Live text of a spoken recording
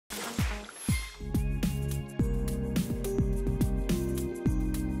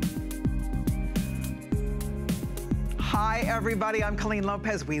Hi, everybody. I'm Colleen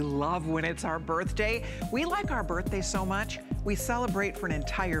Lopez. We love when it's our birthday. We like our birthday so much, we celebrate for an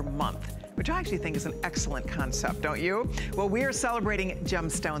entire month, which I actually think is an excellent concept, don't you? Well, we are celebrating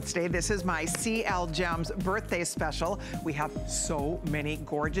Gemstones Day. This is my CL Gems birthday special. We have so many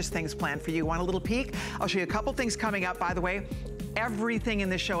gorgeous things planned for you. Want a little peek? I'll show you a couple things coming up. By the way, everything in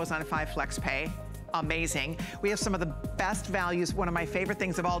this show is on 5 Flex Pay. Amazing. We have some of the best values, one of my favorite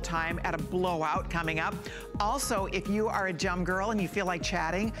things of all time, at a blowout coming up. Also, if you are a Gem girl and you feel like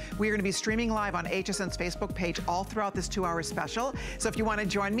chatting, we are going to be streaming live on HSN's Facebook page all throughout this 2-hour special. So if you want to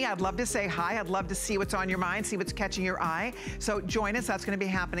join me, I'd love to say hi. I'd love to see what's on your mind, see what's catching your eye. So join us. That's going to be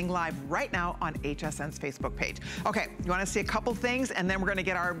happening live right now on HSN's Facebook page. Okay, you want to see a couple things, and then we're going to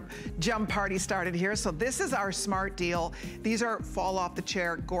get our Gem party started here. So this is our smart deal. These are fall off the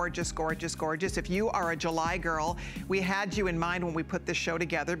chair, gorgeous, gorgeous, gorgeous. If you are a July girl, we had you in mind when we put this show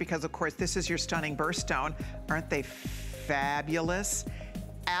together because, of course, this is your stunning birthstone. Aren't they fabulous?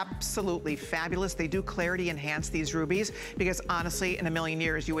 Absolutely fabulous. They do clarity enhance these rubies because, honestly, in a million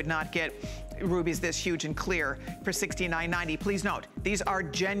years, you would not get rubies this huge and clear for $69.90. Please note, these are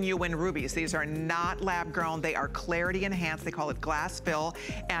genuine rubies. These are not lab grown. They are clarity enhanced. They call it glass fill.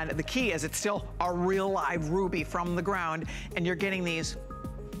 And the key is it's still a real live ruby from the ground. And you're getting these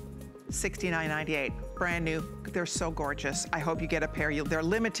 $69.98, brand new. They're so gorgeous. I hope you get a pair. They're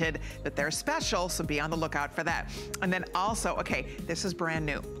limited, but they're special, so be on the lookout for that. And then also, okay, this is brand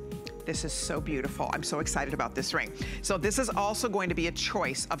new. This is so beautiful. I'm so excited about this ring. So this is also going to be a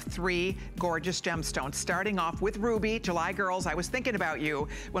choice of 3 gorgeous gemstones, starting off with ruby. July girls, I was thinking about you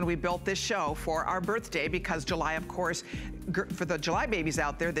when we built this show for our birthday because July, of course, for the July babies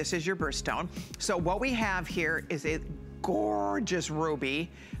out there, this is your birthstone. So what we have here is a gorgeous ruby.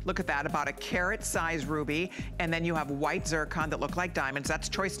 Look at that, about a carat size ruby. And then you have white zircon that look like diamonds. That's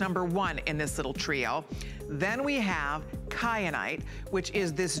choice number 1 in this little trio. Then we have kyanite, which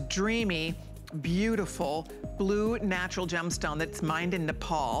is this dreamy, beautiful blue natural gemstone that's mined in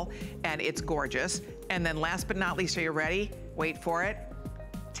Nepal, and it's gorgeous. And then last but not least, are you ready? Wait for it,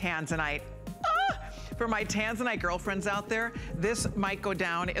 tanzanite. For my tanzanite girlfriends out there, this might go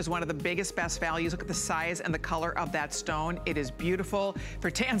down as one of the biggest, best values. Look at the size and the color of that stone. It is beautiful.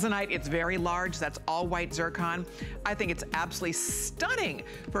 For tanzanite, it's very large. That's all white zircon. I think it's absolutely stunning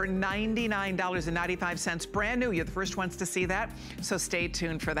for $99.95, brand new. You're the first ones to see that, so stay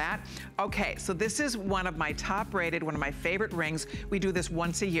tuned for that. Okay, so this is one of my top rated, one of my favorite rings. We do this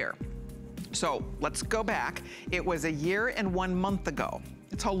once a year. So let's go back. It was a year and 1 month ago.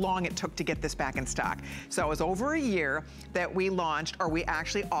 That's how long it took to get this back in stock. So it was over a year that we launched, or we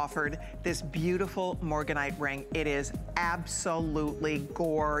actually offered this beautiful morganite ring. It is absolutely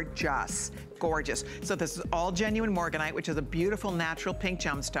gorgeous, gorgeous. So this is all genuine morganite, which is a beautiful natural pink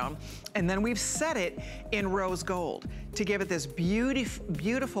gemstone. And then we've set it in rose gold to give it this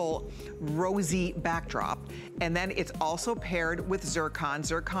beautiful rosy backdrop. And then it's also paired with zircon.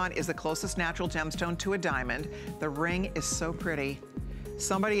 Zircon is the closest natural gemstone to a diamond. The ring is so pretty.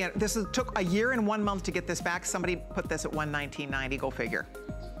 Somebody, took a year and 1 month to get this back. Somebody put this at $119.90, go figure.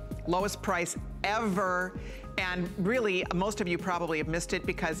 Lowest price ever. And really, most of you probably have missed it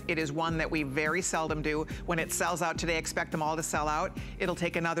because it is one that we very seldom do. When it sells out today, expect them all to sell out. It'll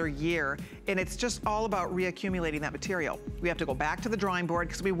take another year. And it's just all about reaccumulating that material. We have to go back to the drawing board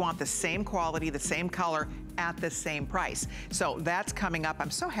because we want the same quality, the same color at the same price. So that's coming up.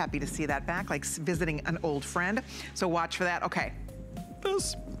 I'm so happy to see that back, like visiting an old friend. So watch for that. Okay.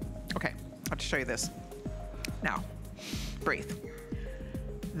 Okay, I have to show you this. Now, breathe.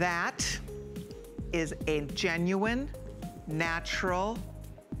 That is a genuine, natural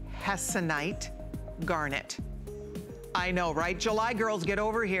hessonite garnet. I know, right? July girls, get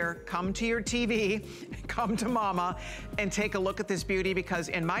over here, come to your TV, come to mama, and take a look at this beauty because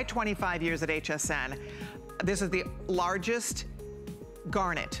in my 25 years at HSN, this is the largest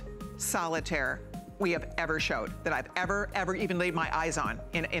garnet solitaire we have ever showed, that I've ever even laid my eyes on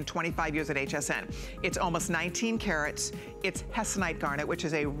in 25 years at HSN. It's almost 19 carats. It's hessonite garnet, which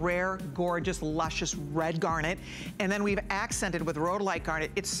is a rare, gorgeous, luscious red garnet. And then we've accented with rhodolite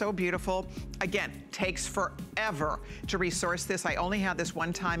garnet. It's so beautiful. Again, takes forever to resource this. I only had this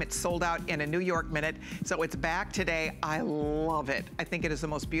one time. It's sold out in a New York minute. So it's back today. I love it. I think it is the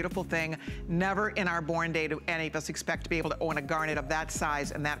most beautiful thing. Never in our born day do any of us expect to be able to own a garnet of that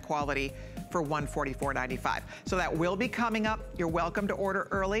size and that quality for $144.95. So that will be coming up. You're welcome to order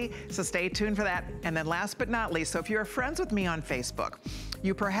early, so stay tuned for that. And then last but not least, so if you're friends with me on Facebook,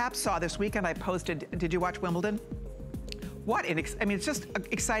 you perhaps saw this weekend I posted, did you watch Wimbledon? what I mean, it's just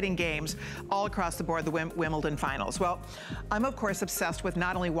exciting games all across the board, the Wimbledon finals. Well, I'm of course obsessed with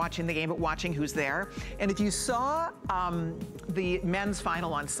not only watching the game, but watching who's there. And if you saw the men's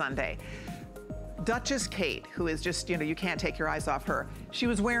final on Sunday, Duchess Kate, who is just, you know, you can't take your eyes off her. She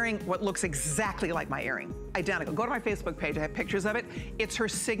was wearing what looks exactly like my earring, identical. Go to my Facebook page, I have pictures of it. It's her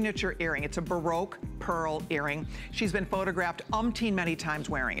signature earring. It's a Baroque pearl earring. She's been photographed umpteen many times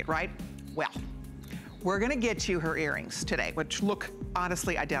wearing it, right? Well, we're gonna get you her earrings today, which look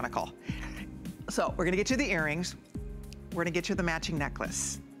honestly identical. So we're gonna get you the earrings. We're gonna get you the matching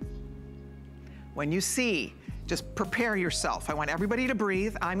necklace. When you see, just prepare yourself. I want everybody to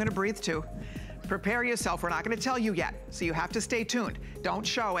breathe. I'm gonna breathe too. Prepare yourself. We're not gonna tell you yet, so you have to stay tuned. Don't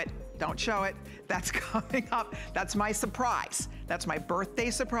show it. Don't show it. That's coming up. That's my surprise. That's my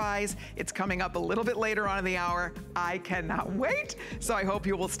birthday surprise. It's coming up a little bit later on in the hour. I cannot wait. So I hope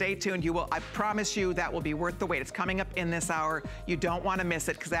you will stay tuned. You will, I promise you that will be worth the wait. It's coming up in this hour. You don't want to miss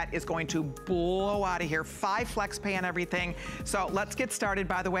it because that is going to blow out of here. 5 flex pay and everything. So let's get started.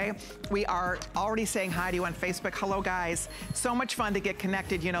 By the way, we are already saying hi to you on Facebook. Hello guys. So much fun to get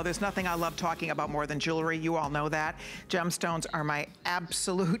connected. You know, there's nothing I love talking about more than jewelry. You all know that. Gemstones are my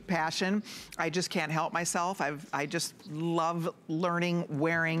absolute passion. I just can't help myself. I just love learning,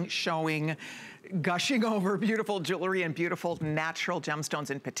 wearing, showing, gushing over beautiful jewelry and beautiful natural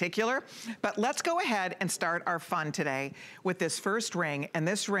gemstones in particular. But let's go ahead and start our fun today with this first ring. And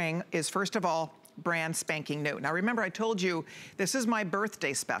this ring is, first of all, brand spanking new. Now remember, I told you this is my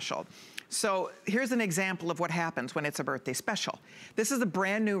birthday special. So here's an example of what happens when it's a birthday special. This is a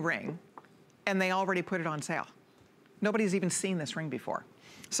brand new ring and they already put it on sale. Nobody's even seen this ring before.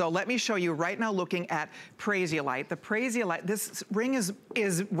 So let me show you right now looking at Prasiolite. The Prasiolite, this ring is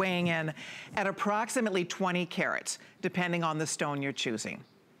weighing in at approximately 20 carats, depending on the stone you're choosing.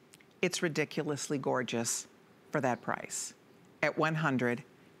 It's ridiculously gorgeous for that price at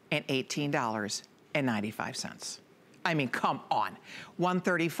 $118.95. I mean, come on.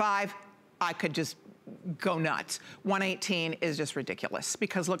 $135, I could just go nuts. $118 is just ridiculous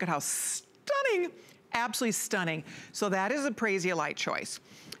because look at how stunning, absolutely stunning. So that is a Prasiolite choice.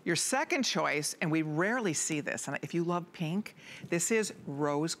 Your second choice, and we rarely see this, and if you love pink, this is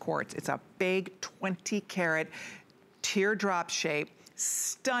rose quartz. It's a big 20 carat teardrop shape,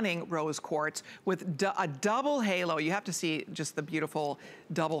 stunning rose quartz with a double halo. You have to see just the beautiful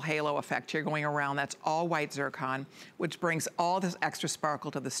double halo effect here going around. That's all white zircon, which brings all this extra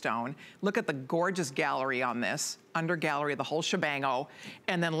sparkle to the stone. Look at the gorgeous gallery on this, under gallery, the whole shebango.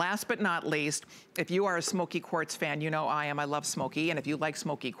 And then last but not least, if you are a smoky quartz fan, you know I am, I love smoky. And if you like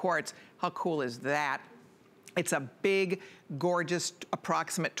smoky quartz, how cool is that? It's a big, gorgeous,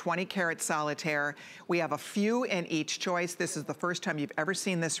 approximate 20 carat solitaire. We have a few in each choice. This is the first time you've ever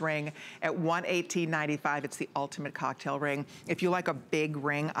seen this ring at $118.95. It's the ultimate cocktail ring. If you like a big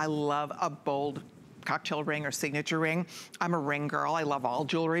ring, I love a bold cocktail ring or signature ring. I'm a ring girl. I love all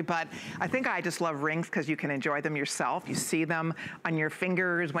jewelry, but I think I just love rings because you can enjoy them yourself. You see them on your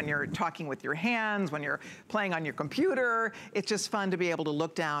fingers when you're talking with your hands, when you're playing on your computer. It's just fun to be able to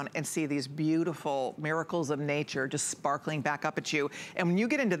look down and see these beautiful miracles of nature just sparkling back up at you. And when you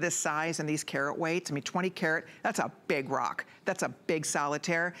get into this size and these carat weights, I mean, 20 carat, that's a big rock. That's a big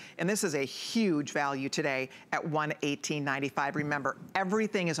solitaire. And this is a huge value today at $118.95. Remember,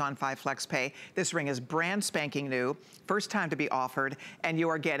 everything is on 5 flex pay. This ring is brand spanking new, first time to be offered, and you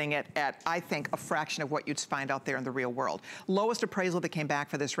are getting it at, I think, a fraction of what you'd find out there in the real world. Lowest appraisal that came back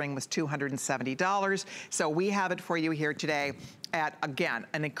for this ring was $270. So we have it for you here today at, again,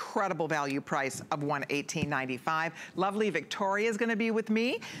 an incredible value price of $118.95. Lovely Victoria is gonna be with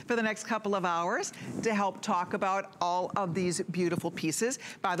me for the next couple of hours to help talk about all of these beautiful pieces.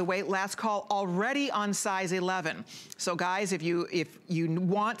 By the way, last call already on size 11. So guys, if you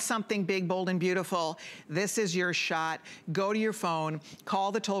want something big, bold, and beautiful, this is your shot. Go to your phone,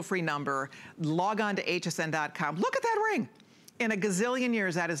 call the toll-free number, log on to hsn.com. Look at that ring. In a gazillion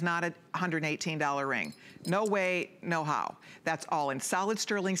years, that is not a $118 ring. No way, no how. That's all in solid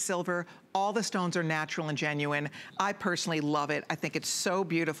sterling silver. All the stones are natural and genuine. I personally love it. I think it's so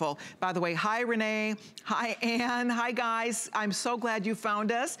beautiful. By the way, hi Renee, hi Ann, hi guys. I'm so glad you found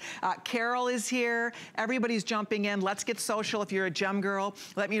us. Carol is here. Everybody's jumping in. Let's get social. If you're a gem girl,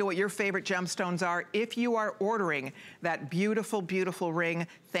 let me know what your favorite gemstones are. If you are ordering that beautiful, beautiful ring,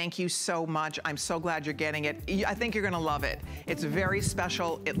 thank you so much. I'm so glad you're getting it. I think you're gonna love it. It's very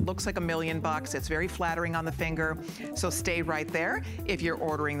special. It looks like $1 million. It's very flattering on the finger. So stay right there if you're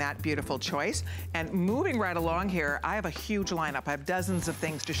ordering that beautiful choice. And moving right along here, I have a huge lineup. I have dozens of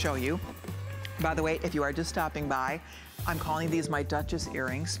things to show you. By the way, if you are just stopping by, I'm calling these my Duchess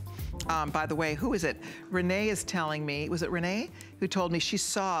earrings. By the way, who is it? Renee is telling me, was it Renee who told me she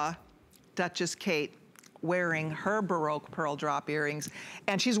saw Duchess Kate wearing her Baroque pearl drop earrings,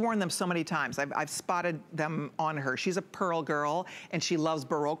 and she's worn them so many times. I've spotted them on her. She's a pearl girl, and she loves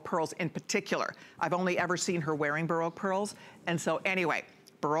Baroque pearls in particular. I've only ever seen her wearing Baroque pearls, and so anyway,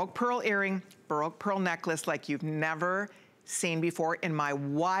 Baroque pearl earring, Baroque pearl necklace like you've never seen before in my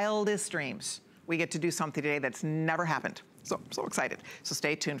wildest dreams. We get to do something today that's never happened. So excited. So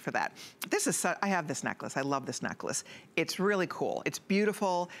stay tuned for that. This is, I have this necklace. I love this necklace. It's really cool. It's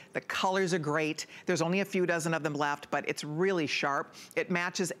beautiful. The colors are great. There's only a few dozen of them left, but it's really sharp. It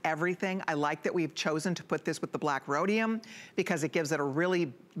matches everything. I like that we've chosen to put this with the black rhodium because it gives it a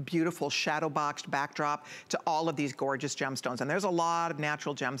really beautiful shadow boxed backdrop to all of these gorgeous gemstones. And there's a lot of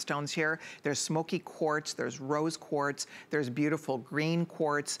natural gemstones here. There's smoky quartz, there's rose quartz, there's beautiful green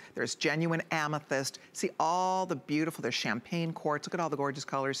quartz, there's genuine amethyst. See all the beautiful, there's champagne quartz. Look at all the gorgeous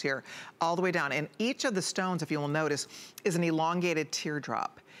colors here, all the way down. And each of the stones, if you will notice, is an elongated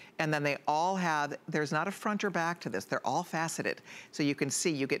teardrop. And then they all have, there's not a front or back to this, they're all faceted. So you can see,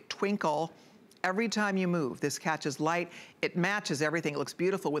 you get twinkle every time you move. This catches light. It matches everything. It looks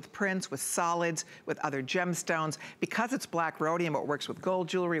beautiful with prints, with solids, with other gemstones. Because it's black rhodium, it works with gold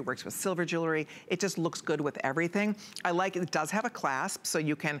jewelry, it works with silver jewelry. It just looks good with everything. I like it. It does have a clasp, so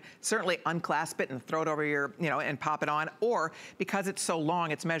you can certainly unclasp it and throw it over your, you know, and pop it on. Or because it's so long,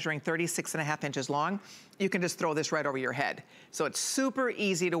 it's measuring 36.5 inches long, you can just throw this right over your head. So it's super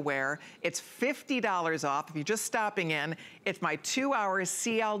easy to wear. It's $50 off. If you're just stopping in, it's my 2-hour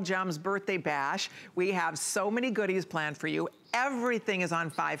CL Gems birthday bash. We have so many goodies planned for you. Everything is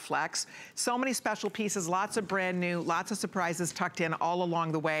on 5 Flex. So many special pieces, lots of brand new, lots of surprises tucked in all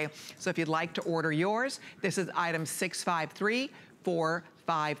along the way. So if you'd like to order yours, this is item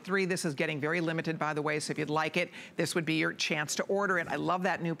 653453. This is getting very limited, by the way, so if you'd like it, this would be your chance to order it. I love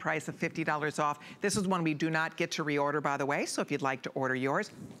that new price of $50 off. This is one we do not get to reorder, by the way, so if you'd like to order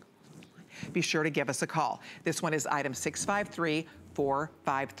yours, be sure to give us a call. This one is item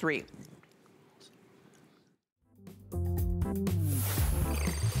 653453.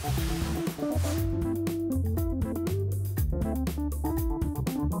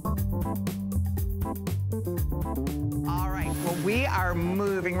 All right, well, we are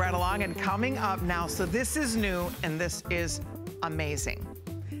moving right along and coming up now. So this is new and this is amazing.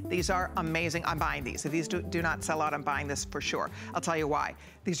 These are amazing. I'm buying these. If these do not sell out, I'm buying this for sure. I'll tell you why.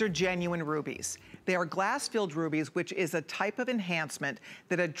 These are genuine rubies. They are glass-filled rubies, which is a type of enhancement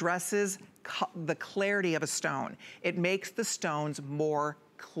that addresses the clarity of a stone. It makes the stones more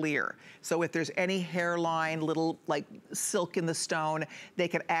clear. So if there's any hairline, little like silk in the stone, they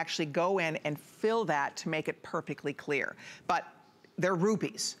can actually go in and fill that to make it perfectly clear. But they're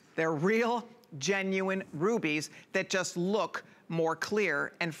rubies. They're real, genuine rubies that just look more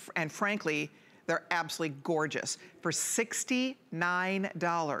clear, and frankly, they're absolutely gorgeous. For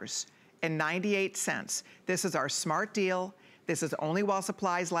 $69.98, this is our smart deal. This is only while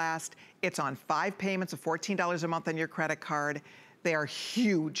supplies last. It's on 5 payments of $14 a month on your credit card. They are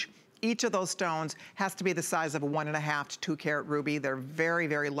huge. Each of those stones has to be the size of a 1.5 to 2 carat ruby. They're very,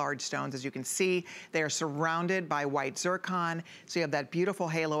 very large stones, as you can see. They are surrounded by white zircon, so you have that beautiful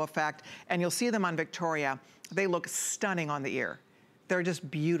halo effect. And you'll see them on Victoria. They look stunning on the ear. They're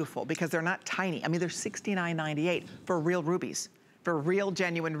just beautiful because they're not tiny. I mean, they're $69.98 for real rubies. For real,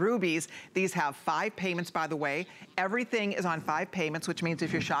 genuine rubies. These have 5 payments, by the way. Everything is on 5 payments, which means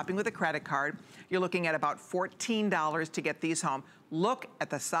if you're shopping with a credit card, you're looking at about $14 to get these home. Look at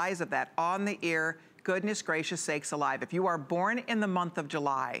the size of that on the ear. Goodness gracious sakes alive. If you are born in the month of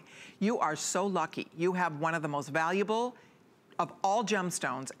July, you are so lucky. You have one of the most valuable of all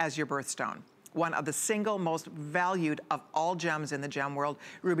gemstones as your birthstone. One of the single most valued of all gems in the gem world.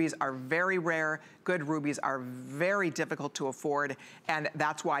 Rubies are very rare. Good rubies are very difficult to afford. And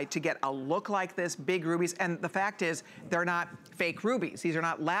that's why to get a look like this, big rubies, and the fact is they're not fake rubies. These are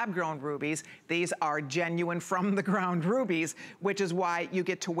not lab-grown rubies. These are genuine from the ground rubies, which is why you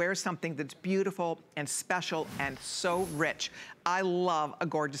get to wear something that's beautiful and special and so rich. I love a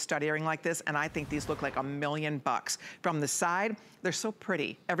gorgeous stud earring like this, and I think these look like $1 million. From the side, they're so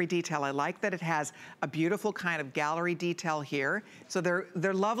pretty. Every detail. I like that it has a beautiful kind of gallery detail here. So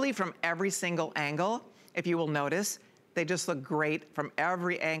they're lovely from every single angle, if you will notice. They just look great from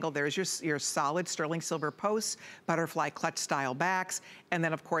every angle. There's your solid sterling silver posts, butterfly clutch style backs, and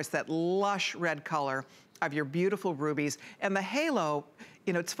then of course that lush red color of your beautiful rubies. And the halo,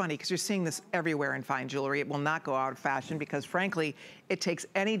 you know, it's funny because you're seeing this everywhere in fine jewelry. It will not go out of fashion because frankly, it takes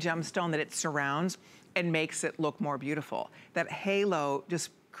any gemstone that it surrounds and makes it look more beautiful. That halo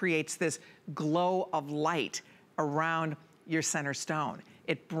just creates this glow of light around your center stone.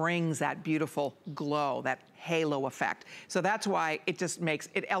 it brings that beautiful glow, that halo effect. So that's why it just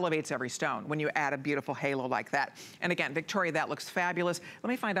it elevates every stone when you add a beautiful halo like that. And again, Victoria, that looks fabulous. Let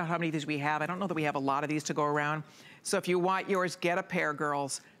me find out how many of these we have. I don't know that we have a lot of these to go around. So if you want yours, get a pair,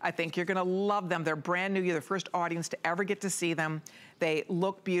 girls. I think you're gonna love them. They're brand new. You're the first audience to ever get to see them. They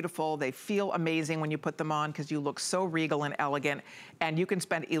look beautiful. They feel amazing when you put them on because you look so regal and elegant. And you can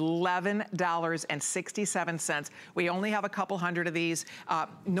spend $11.67. We only have a couple hundred of these.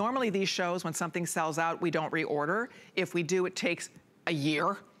 Normally these shows, when something sells out, we don't reorder. If we do, it takes a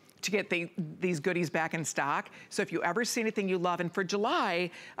year to get these goodies back in stock. So if you ever see anything you love, and for July,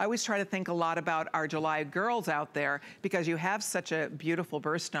 I always try to think a lot about our July girls out there because you have such a beautiful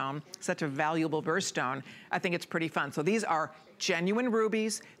birthstone, such a valuable birthstone. I think it's pretty fun. So these are genuine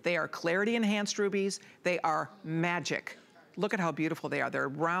rubies. They are clarity enhanced rubies. They are magic. Look at how beautiful they are. They're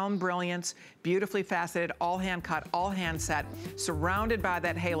round brilliance, beautifully faceted, all hand cut, all hand set, surrounded by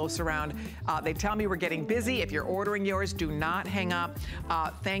that halo surround. They tell me we're getting busy. If you're ordering yours, do not hang up.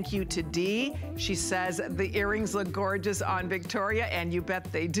 Thank you to Dee. She says the earrings look gorgeous on Victoria, and you bet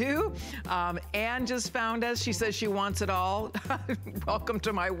they do. Anne just found us. She says she wants it all. Welcome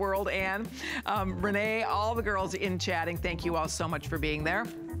to my world, Anne. Renee, all the girls in chatting, thank you all so much for being there.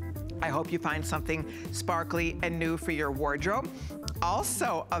 I hope you find something sparkly and new for your wardrobe.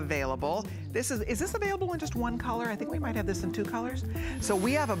 Also available, is this available in just one color? I think we might have this in 2 colors. So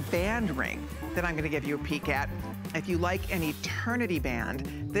we have a band ring that I'm gonna give you a peek at. If you like an eternity band,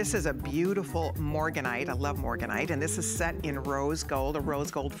 this is a beautiful morganite. I love morganite, and this is set in rose gold, a rose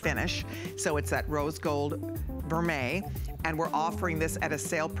gold finish. So it's that rose gold vermeil, and we're offering this at a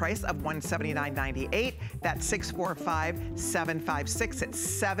sale price of $179.98. That's $645,756.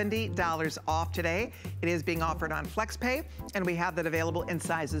 It's $70 off today. It is being offered on FlexPay, and we have that available in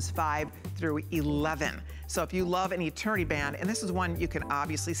sizes 5 through 11. So if you love an eternity band, and this is one you can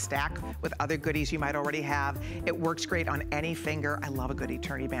obviously stack with other goodies you might already have. It works great on any finger. I love a good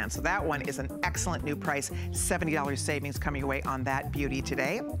eternity band. So that one is an excellent new price. $70 savings coming away on that beauty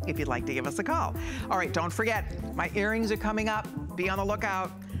today, if you'd like to give us a call. All right, don't forget, my earrings are coming up. Be on the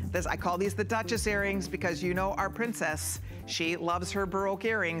lookout. I call these the Duchess earrings because you know our princess, she loves her Baroque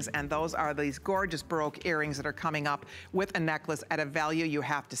earrings, and those are these gorgeous Baroque earrings that are coming up with a necklace at a value you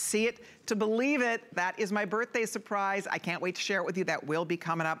have to see it to believe it. That is my birthday surprise. I can't wait to share it with you. That will be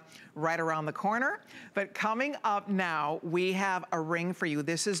coming up right around the corner. But coming up now, we have a ring for you.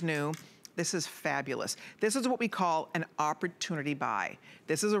 This is new. This is fabulous. This is what we call an opportunity buy.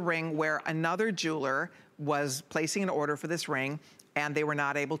 This is a ring where another jeweler was placing an order for this ring, and they were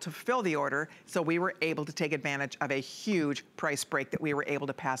not able to fulfill the order, so we were able to take advantage of a huge price break that we were able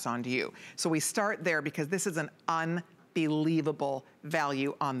to pass on to you. So we start there because this is an unbelievable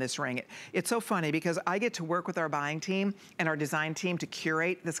value on this ring. It's so funny because I get to work with our buying team and our design team to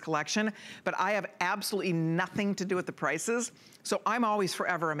curate this collection, but I have absolutely nothing to do with the prices, so I'm always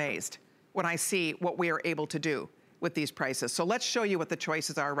forever amazed when I see what we are able to do with these prices. So let's show you what the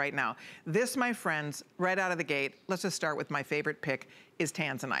choices are right now. This, my friends, right out of the gate, let's just start with my favorite pick, is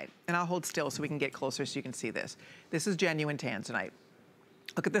tanzanite. And I'll hold still so we can get closer so you can see this. This is genuine tanzanite.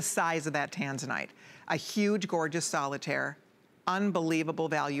 Look at the size of that tanzanite. A huge, gorgeous solitaire, unbelievable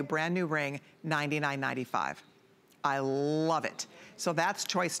value, brand new ring, $99.95. I love it. So that's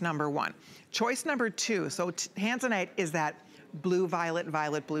choice number 1. Choice number 2, so tanzanite is that blue, violet,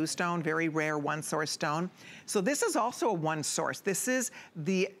 violet blue stone, very rare one source stone. So this is also a one source. This is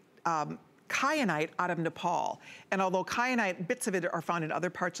the kyanite out of Nepal. And although kyanite, bits of it are found in other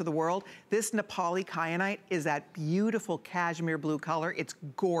parts of the world, this Nepali kyanite is that beautiful cashmere blue color. It's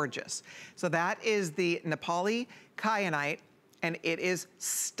gorgeous. So that is the Nepali kyanite, and it is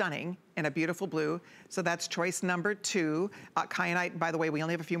stunning in a beautiful blue. So that's choice number 2. Kyanite, by the way, we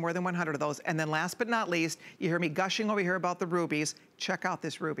only have a few more than 100 of those. And then last but not least, you hear me gushing over here about the rubies. Check out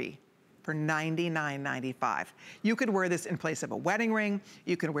this ruby for $99.95. You could wear this in place of a wedding ring.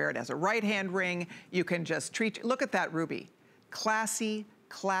 You can wear it as a right-hand ring. You can just look at that ruby. Classy,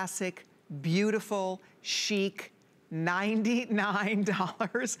 classic, beautiful, chic.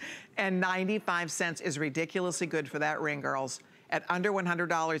 $99.95 is ridiculously good for that ring, girls. At under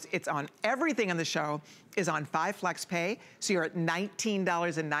 $100, it's on everything on the show is on 5 FlexPay. So you're at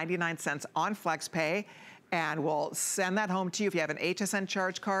 $19.99 on FlexPay. And we'll send that home to you if you have an HSN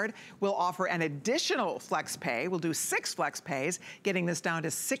charge card. We'll offer an additional FlexPay. We'll do 6 FlexPays, getting this down to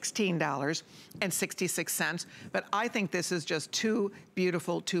 $16.66. But I think this is just too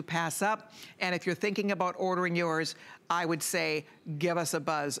beautiful to pass up. And if you're thinking about ordering yours, I would say give us a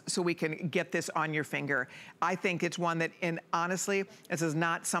buzz so we can get this on your finger. I think it's one that, and honestly, this is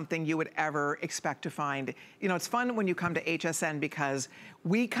not something you would ever expect to find. You know, it's fun when you come to HSN because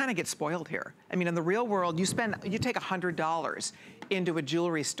we kind of get spoiled here. I mean, in the real world, you take $100 into a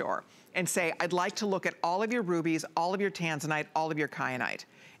jewelry store and say, I'd like to look at all of your rubies, all of your tanzanite, all of your kyanite,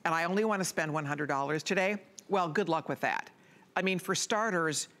 and I only want to spend $100 today. Well, good luck with that. I mean, for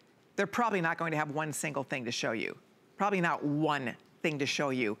starters, they're probably not going to have one single thing to show you. Probably not one thing to show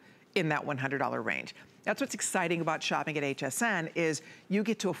you in that $100 range. That's what's exciting about shopping at HSN is you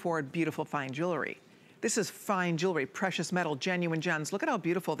get to afford beautiful, fine jewelry. This is fine jewelry, precious metal, genuine gems. Look at how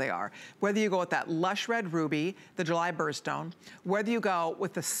beautiful they are. Whether you go with that lush red ruby, the July birthstone, whether you go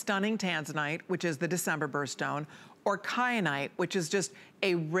with the stunning tanzanite, which is the December birthstone, or kyanite, which is just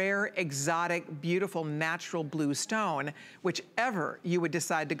a rare, exotic, beautiful, natural blue stone, whichever you would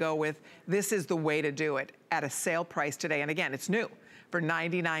decide to go with, this is the way to do it at a sale price today. And again, it's new for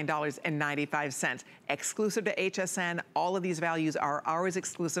 $99.95. Exclusive to HSN, all of these values are ours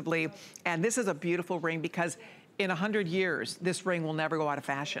exclusively. And this is a beautiful ring because in 100 years, this ring will never go out of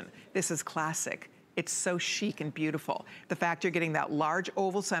fashion. This is classic. It's so chic and beautiful. The fact you're getting that large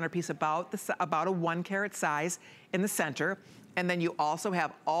oval centerpiece about a 1 carat size in the center, and then you also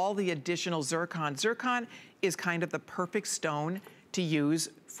have all the additional zircon. Zircon is kind of the perfect stone to use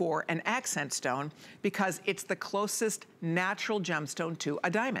for an accent stone because it's the closest natural gemstone to a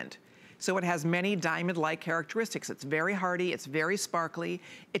diamond. So it has many diamond-like characteristics. It's very hardy, it's very sparkly.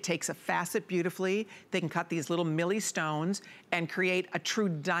 It takes a facet beautifully. They can cut these little milli stones and create a true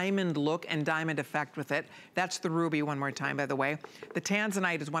diamond look and diamond effect with it. That's the ruby, one more time, by the way. The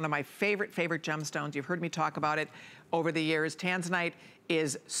tanzanite is one of my favorite gemstones. You've heard me talk about it over the years. Tanzanite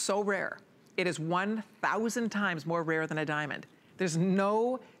is so rare. It is 1,000 times more rare than a diamond. There's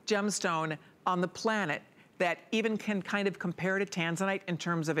no gemstone on the planet that even can kind of compare to tanzanite in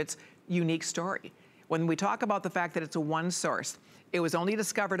terms of its unique story. When we talk about the fact that it's a one source, it was only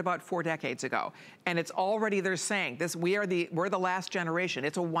discovered about 4 decades ago. And it's already, they're saying, we're the last generation.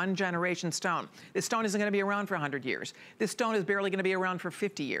 It's a 1 generation stone. This stone isn't gonna be around for 100 years. This stone is barely gonna be around for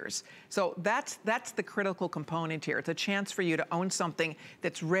 50 years. So that's the critical component here. It's a chance for you to own something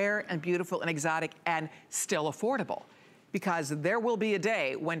that's rare and beautiful and exotic and still affordable. Because there will be a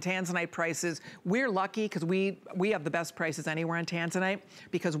day when tanzanite prices, we're lucky because we have the best prices anywhere on tanzanite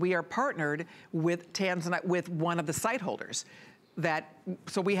because we are partnered with tanzanite, with one of the site holders.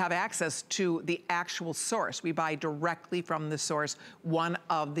 So we have access to the actual source. We buy directly from the source, one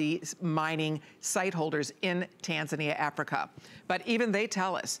of the mining site holders in Tanzania, Africa. But even they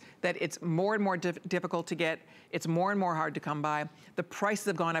tell us that it's more and more difficult to get. It's more and more hard to come by. The prices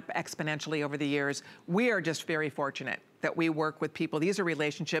have gone up exponentially over the years. We are just very fortunate that we work with people. These are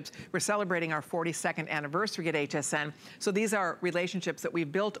relationships. We're celebrating our 42nd anniversary at HSN. So these are relationships that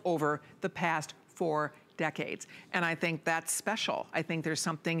we've built over the past 4 decades. And I think that's special. I think there's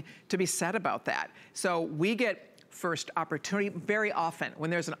something to be said about that. So we get first opportunity very often when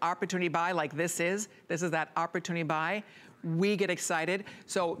there's an opportunity buy like this is that opportunity buy. We get excited.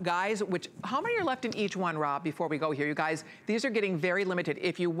 So guys, how many are left in each one, Rob, before we go here? You guys, these are getting very limited.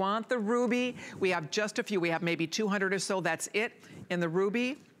 If you want the ruby, we have just a few. We have maybe 200 or so. That's it in the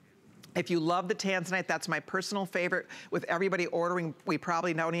ruby. If you love the tanzanite, that's my personal favorite. With everybody ordering, we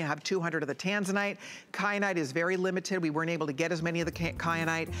probably only have 200 of the tanzanite. Kyanite is very limited. We weren't able to get as many of the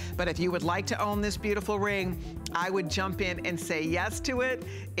kyanite. But if you would like to own this beautiful ring, I would jump in and say yes to it.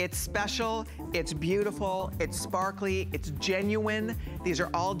 It's special, it's beautiful, it's sparkly, it's genuine. These are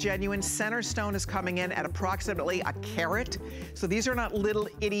all genuine. Center stone is coming in at approximately a carat. So these are not little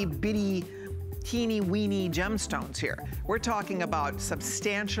itty bitty teeny weeny gemstones here. We're talking about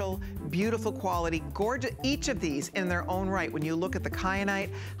substantial, beautiful quality, gorgeous, each of these in their own right. When you look at the kyanite,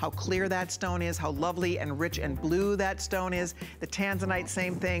 how clear that stone is, how lovely and rich and blue that stone is. The tanzanite,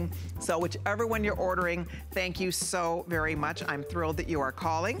 same thing. So whichever one you're ordering, thank you so very much. I'm thrilled that you are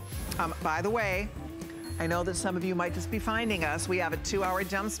calling. By the way, I know that some of you might just be finding us. We have a 2-hour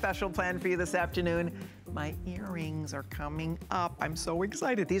gem special planned for you this afternoon. My earrings are coming up. I'm so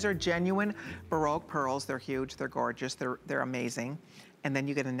excited. These are genuine Baroque pearls. They're huge, they're gorgeous, they're amazing. And then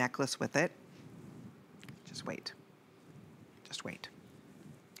you get a necklace with it. Just wait. Just wait.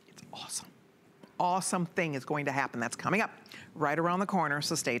 It's awesome. Awesome thing is going to happen. That's coming up right around the corner,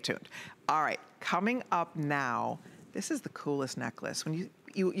 so stay tuned. All right, coming up now, this is the coolest necklace. When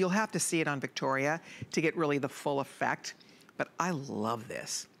you'll have to see it on Victoria to get really the full effect, but I love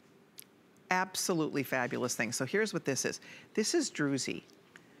this. Absolutely fabulous thing. So here's what this is. This is druzy.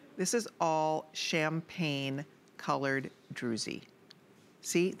 This is all champagne colored druzy.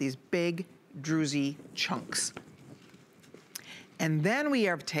 See these big druzy chunks. And then we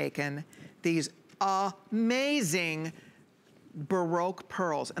have taken these amazing Baroque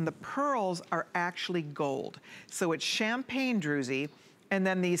pearls, and the pearls are actually gold. So it's champagne druzy, and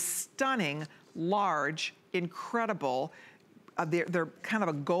then these stunning, large, incredible, they're kind of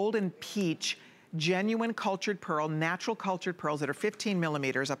a golden peach, genuine cultured pearl, natural cultured pearls that are 15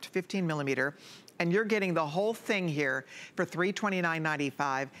 millimeters, up to 15 millimeter. And you're getting the whole thing here for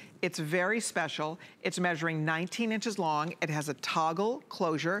 $329.95. It's very special. It's measuring 19 inches long. It has a toggle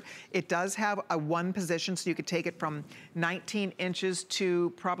closure. It does have a one position, so you could take it from 19 inches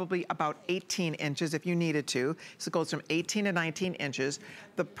to probably about 18 inches if you needed to. So it goes from 18 to 19 inches.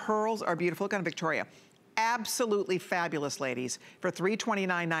 The pearls are beautiful. Look on Victoria. Absolutely fabulous, ladies, for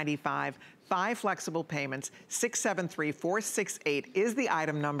 $329.95. 5 flexible payments, 673-468 is the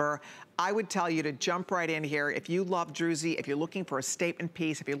item number. I would tell you to jump right in here. If you love druzy, if you're looking for a statement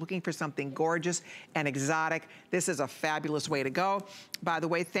piece, if you're looking for something gorgeous and exotic, this is a fabulous way to go. By the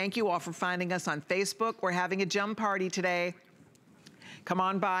way, thank you all for finding us on Facebook. We're having a gem party today. Come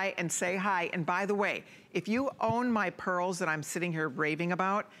on by and say hi. And by the way, if you own my pearls that I'm sitting here raving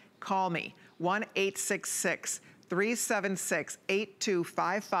about, call me.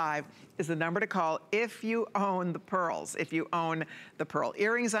 1-866-376-8255 is the number to call if you own the pearls. If you own the pearl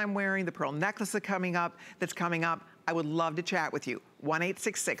earrings I'm wearing, the pearl necklace that's coming up, I would love to chat with you.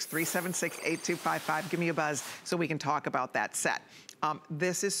 1-866-376-8255. Give me a buzz so we can talk about that set.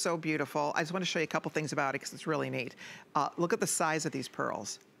 This is so beautiful. I just want to show you a couple things about it because it's really neat. Look at the size of these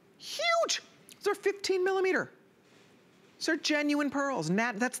pearls. Huge! They're 15 millimeter. These are genuine pearls.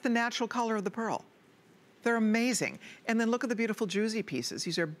 That's the natural color of the pearl. They're amazing. And then look at the beautiful druzy pieces.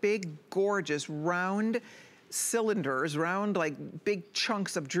 These are big, gorgeous, round cylinders, round like big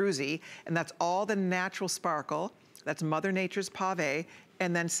chunks of druzy, and that's all the natural sparkle. That's Mother Nature's pave,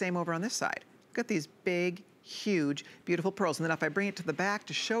 and then same over on this side. Look at these big, huge, beautiful pearls. And then if I bring it to the back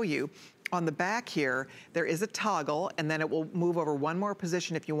to show you, on the back here, there is a toggle, and then it will move over one more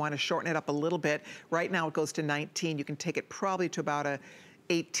position if you want to shorten it up a little bit. Right now it goes to 19. You can take it probably to about a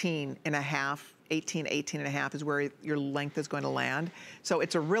 18 and a half. 18 and a half is where your length is going to land. So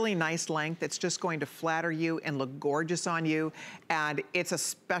it's a really nice length. It's just going to flatter you and look gorgeous on you. And it's a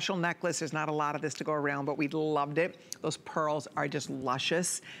special necklace. There's not a lot of this to go around, but we loved it. Those pearls are just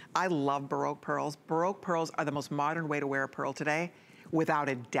luscious. I love Baroque pearls. Baroque pearls are the most modern way to wear a pearl today, without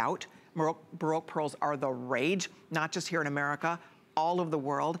a doubt. Baroque pearls are the rage, not just here in America, all over the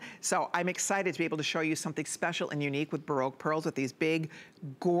world. So I'm excited to be able to show you something special and unique with Baroque pearls, with these big,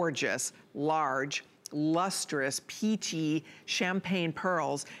 gorgeous, large, lustrous, peachy champagne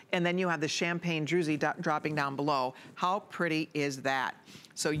pearls. And then you have the champagne druzy dropping down below. How pretty is that?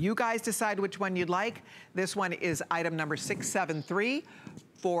 So you guys decide which one you'd like. This one is item number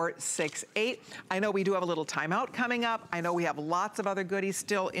 673-468. I know we do have a little timeout coming up. I know we have lots of other goodies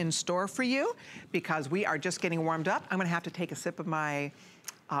still in store for you because we are just getting warmed up. I'm gonna have to take a sip of my,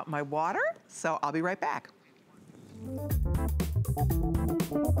 my water, so I'll be right back.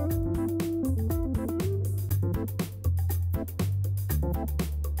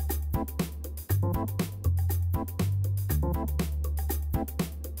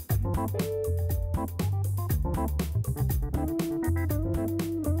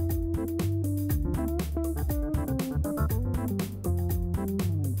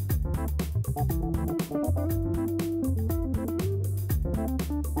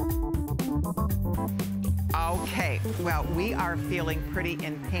 Okay, well, we are feeling pretty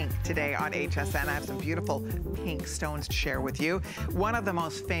in pink today on HSN. I have some beautiful pink stones to share with you. One of the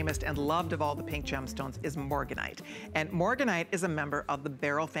most famous and loved of all the pink gemstones is morganite. And morganite is a member of the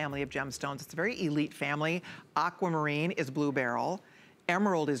beryl family of gemstones. It's a very elite family. Aquamarine is blue beryl.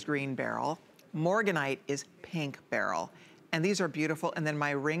 Emerald is green beryl. Morganite is pink beryl. And these are beautiful. And then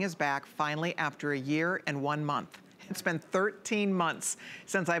my ring is back finally after a year and 1 month. It's been 13 months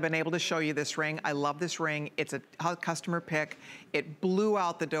since I've been able to show you this ring. I love this ring. It's a customer pick. It blew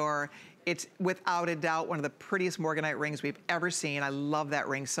out the door. It's without a doubt one of the prettiest morganite rings we've ever seen. I love that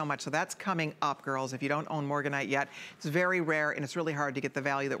ring so much. So that's coming up, girls. If you don't own morganite yet, it's very rare and it's really hard to get the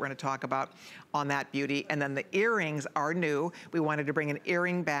value that we're gonna talk about on that beauty. And then the earrings are new. We wanted to bring an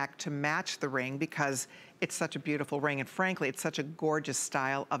earring back to match the ring because it's such a beautiful ring, and frankly, it's such a gorgeous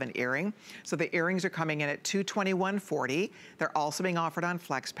style of an earring. So the earrings are coming in at $221.40. They're also being offered on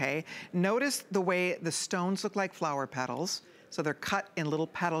FlexPay. Notice the way the stones look like flower petals. So they're cut in little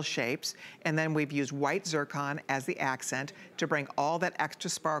petal shapes, and then we've used white zircon as the accent to bring all that extra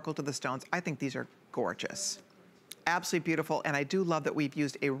sparkle to the stones. I think these are gorgeous. absolutely beautiful, and I do love that we've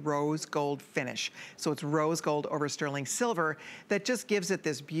used a rose gold finish. So it's rose gold over sterling silver that just gives it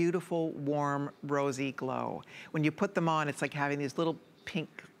this beautiful, warm, rosy glow. When you put them on, it's like having these little pink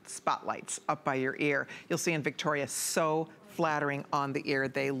spotlights up by your ear. You'll see in Victoria, so flattering on the ear.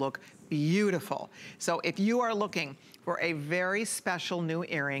 They look beautiful. So if you are looking for a very special new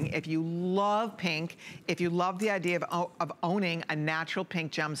earring, if you love pink, if you love the idea of owning a natural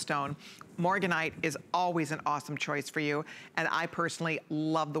pink gemstone, Morganite is always an awesome choice for you. And I personally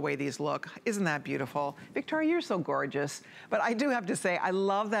love the way these look. Isn't that beautiful? Victoria, you're so gorgeous. But I do have to say, I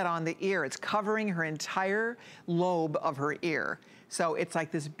love that on the ear. It's covering her entire lobe of her ear. So it's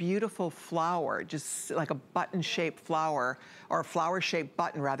like this beautiful flower, just like a button-shaped flower, or a flower-shaped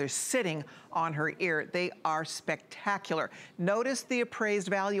button rather, sitting on her ear. They are spectacular. Notice the appraised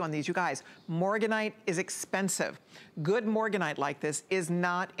value on these, you guys. Morganite is expensive. Good Morganite like this is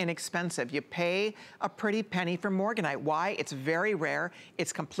not inexpensive. You pay a pretty penny for Morganite. Why? It's very rare.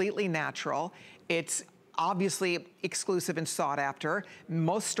 It's completely natural. It's obviously exclusive and sought after.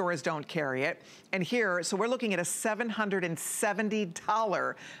 Most stores don't carry it. And here, so we're looking at a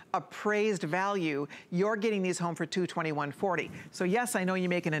 $770 appraised value. You're getting these home for $221.40. So yes, I know you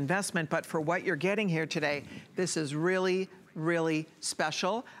make an investment, but for what you're getting here today, this is really, really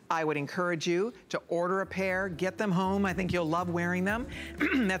special. I would encourage you to order a pair, get them home. I think you'll love wearing them.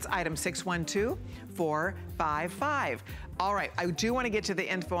 That's item 612455. All right, I do want to get to the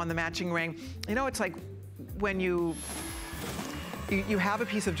info on the matching ring. You know, it's like when you have a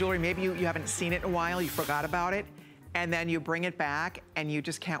piece of jewelry, maybe you haven't seen it in a while, you forgot about it, and then you bring it back and you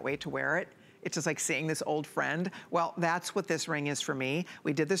just can't wait to wear it. It's just like seeing this old friend. Well, that's what this ring is for me.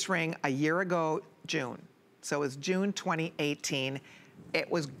 We did this ring a year ago, June. So it was June 2018.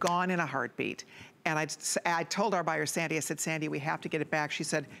 It was gone in a heartbeat. And I told our buyer, Sandy, I said, Sandy, we have to get it back. She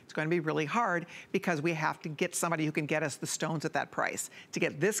said, it's going to be really hard because we have to get somebody who can get us the stones at that price. To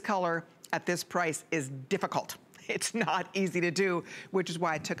get this color at this price is difficult. It's not easy to do, which is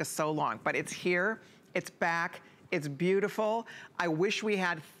why it took us so long. But it's here, it's back, it's beautiful. I wish we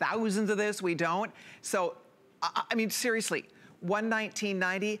had thousands of this, we don't. So, I mean, seriously,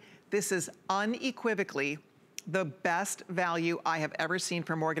 $119.90, this is unequivocally the best value I have ever seen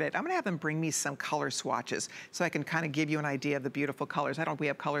for Morganite. I'm gonna have them bring me some color swatches so I can kind of give you an idea of the beautiful colors. I don't know if we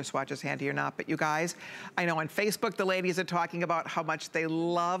have color swatches handy or not, but you guys, I know on Facebook the ladies are talking about how much they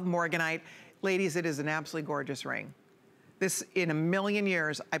love Morganite. Ladies, it is an absolutely gorgeous ring. This, in a million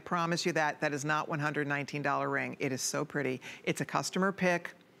years, I promise you that is not $119 ring. It is so pretty. It's a customer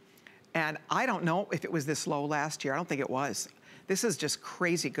pick, and I don't know if it was this low last year. I don't think it was. This is just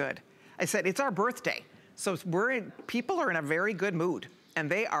crazy good. I said, it's our birthday. So people are in a very good mood,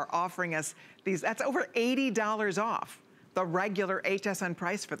 and they are offering us these. That's over $80 off the regular HSN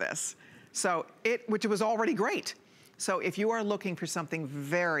price for this. So which was already great. So if you are looking for something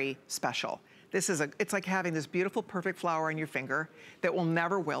very special, it's like having this beautiful, perfect flower on your finger that will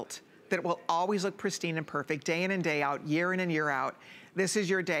never wilt, that will always look pristine and perfect, day in and day out, year in and year out. This is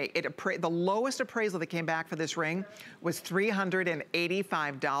your day. The lowest appraisal that came back for this ring was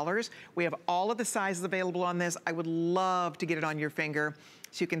 $385. We have all of the sizes available on this. I would love to get it on your finger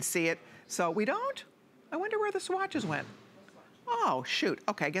so you can see it. So we don't? I wonder where the swatches went. Oh, shoot.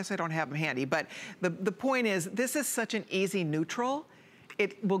 Okay, I guess I don't have them handy. But the point is, this is such an easy neutral.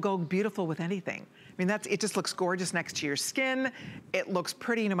 It will go beautiful with anything. I mean, it just looks gorgeous next to your skin. It looks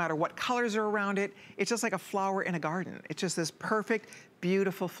pretty no matter what colors are around it. It's just like a flower in a garden. It's just this perfect,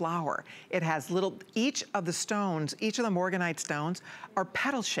 beautiful flower. It has each of the stones, each of the Morganite stones are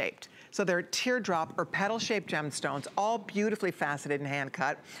petal shaped. So they're teardrop or petal shaped gemstones, all beautifully faceted and hand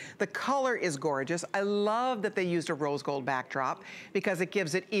cut. The color is gorgeous. I love that they used a rose gold backdrop because it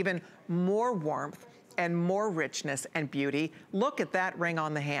gives it even more warmth and more richness and beauty. Look at that ring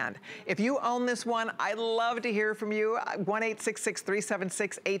on the hand. If you own this one, I'd love to hear from you.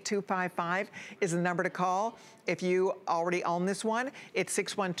 1-866-376-8255 is the number to call. If you already own this one, it's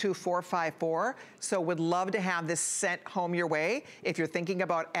 612454. So would love to have this sent home your way. If you're thinking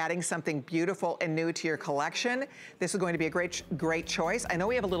about adding something beautiful and new to your collection, this is going to be a great choice. I know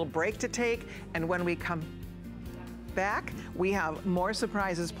we have a little break to take, and when we come back, we have more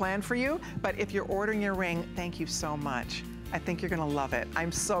surprises planned for you. But if you're ordering your ring, thank you so much. I think you're gonna love it.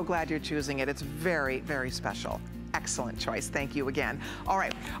 I'm so glad you're choosing it. It's very, very special. Excellent choice. Thank you again. All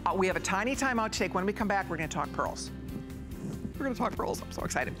right, we have a tiny time out to take. When we come back, we're gonna talk pearls. We're gonna talk pearls. I'm so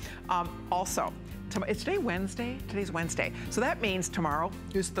excited. Also, It's today Wednesday? Today's Wednesday. So that means tomorrow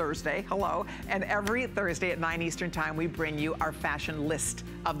is Thursday, hello. And every Thursday at 9 Eastern time, we bring you our fashion list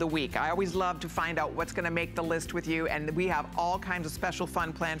of the week. I always love to find out what's gonna make the list with you, and we have all kinds of special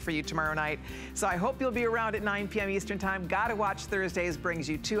fun planned for you tomorrow night. So I hope you'll be around at 9 p.m. Eastern time. Gotta Watch Thursdays brings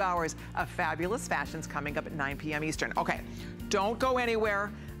you 2 hours of fabulous fashions coming up at 9 p.m. Eastern. Okay, don't go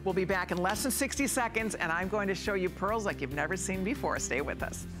anywhere. We'll be back in less than 60 seconds, and I'm going to show you pearls like you've never seen before. Stay with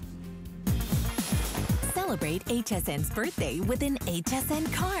us. Celebrate HSN's birthday with an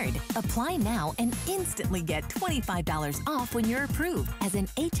HSN card. Apply now and instantly get $25 off when you're approved. As an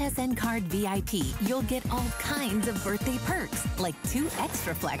HSN card VIP, you'll get all kinds of birthday perks, like 2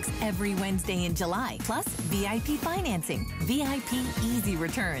 extra flex every Wednesday in July, plus VIP financing, VIP easy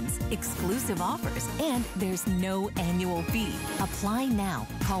returns, exclusive offers, and there's no annual fee. Apply now.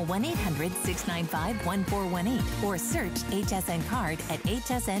 Call 1-800-695-1418 or search HSN card at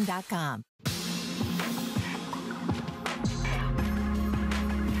hsn.com.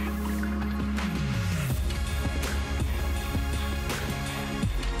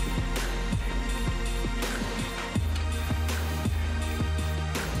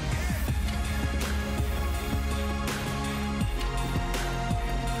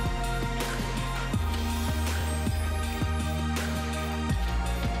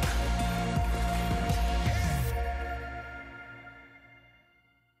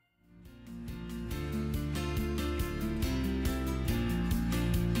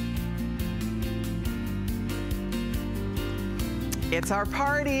 It's our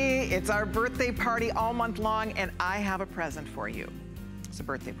party, it's our birthday party all month long, and I have a present for you. It's a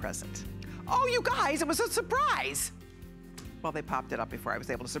birthday present. Oh, you guys, it was a surprise. Well, they popped it up before I was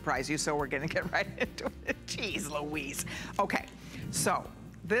able to surprise you, so we're gonna get right into it. Jeez Louise. Okay, so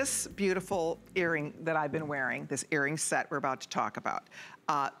this beautiful earring that I've been wearing, this earring set we're about to talk about,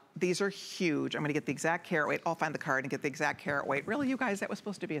 these are huge. I'm gonna get the exact carat weight. I'll find the card and get the exact carat weight. Really, you guys, that was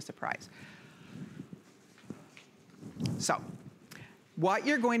supposed to be a surprise. So, what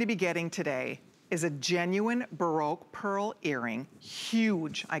you're going to be getting today is a genuine Baroque pearl earring,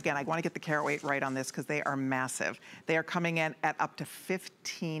 huge. Again, I wanna get the carat weight right on this because they are massive. They are coming in at up to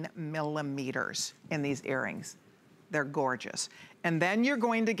 15 millimeters in these earrings. They're gorgeous. And then you're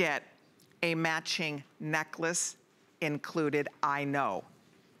going to get a matching necklace included, I know,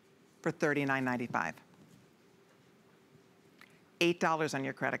 for $39.95. $8 on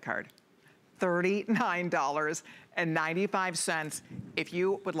your credit card. $39.95. If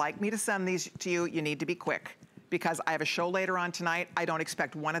you would like me to send these to you, you need to be quick because I have a show later on tonight. I don't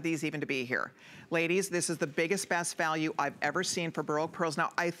expect one of these even to be here. Ladies, this is the biggest, best value I've ever seen for Baroque pearls. Now,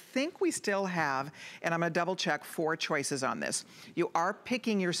 I think we still have, and I'm gonna double check, 4 choices on this. You are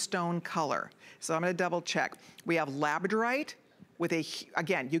picking your stone color. So I'm gonna double check. We have labradorite with a,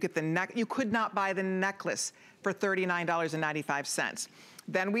 again, you get the neck, you could not buy the necklace for $39.95.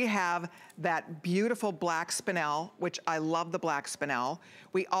 Then we have that beautiful black spinel, which I love the black spinel.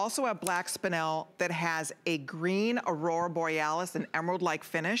 We also have black spinel that has a green aurora borealis, an emerald-like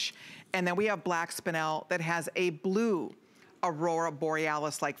finish. And then we have black spinel that has a blue aurora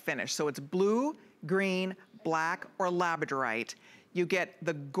borealis-like finish. So it's blue, green, black, or labradorite. You get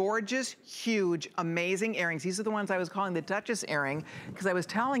the gorgeous, huge, amazing earrings. These are the ones I was calling the Duchess earring because I was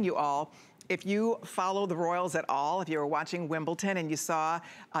telling you all, if you follow the royals at all, if you were watching Wimbledon and you saw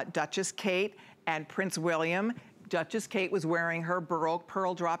Duchess Kate and Prince William, Duchess Kate was wearing her Baroque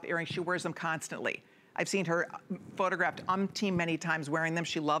pearl drop earrings. She wears them constantly. I've seen her photographed umpteen many times wearing them.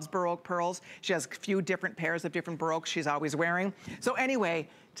 She loves Baroque pearls. She has a few different pairs of different Baroques she's always wearing. So anyway,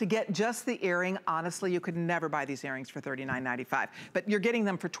 to get just the earring, honestly, you could never buy these earrings for $39.95. But you're getting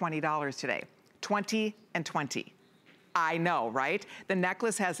them for $20 today. 20 and 20. I know, right? The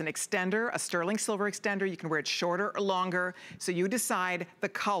necklace has an extender, a sterling silver extender. You can wear it shorter or longer. So you decide the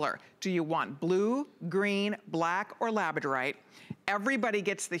color. Do you want blue, green, black, or labradorite? Everybody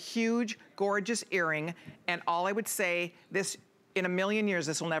gets the huge, gorgeous earring. And all I would say, this, in a million years,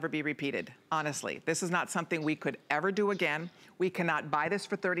 this will never be repeated, honestly. This is not something we could ever do again. We cannot buy this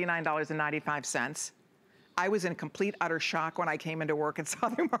for $39.95. I was in complete, utter shock when I came into work and saw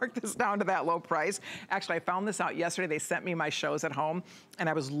they marked this down to that low price. Actually, I found this out yesterday. They sent me my shows at home, and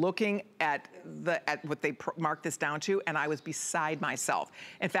I was looking at what they marked this down to, and I was beside myself.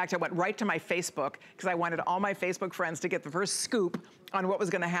 In fact, I went right to my Facebook because I wanted all my Facebook friends to get the first scoop on what was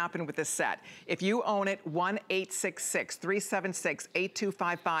gonna happen with this set. If you own it,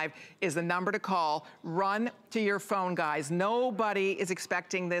 1-866-376-8255 is the number to call. Run to your phone, guys. Nobody is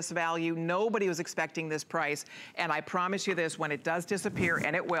expecting this value. Nobody was expecting this price. And I promise you this, when it does disappear,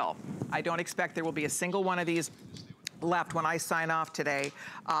 and it will, I don't expect there will be a single one of these left when I sign off today.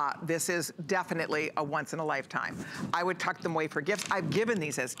 This is definitely a once in a lifetime. I would tuck them away for gifts. I've given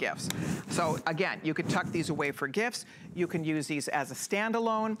these as gifts. So again, you could tuck these away for gifts. You can use these as a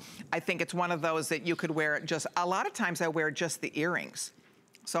standalone. I think it's one of those that you could wear just, a lot of times I wear just the earrings.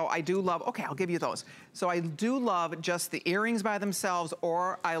 So I do love, okay, I'll give you those. So I do love just the earrings by themselves,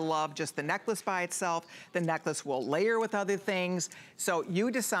 or I love just the necklace by itself. The necklace will layer with other things. So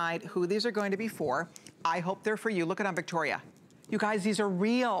you decide who these are going to be for. I hope they're for you. Look at them, Victoria. You guys, these are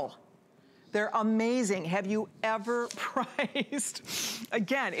real. They're amazing. Have you ever priced?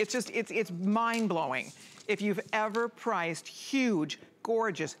 Again, it's just, it's mind-blowing. If you've ever priced huge,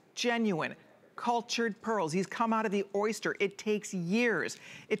 gorgeous, genuine, cultured pearls. These come out of the oyster. It takes years.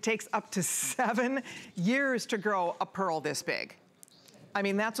 It takes up to 7 years to grow a pearl this big. I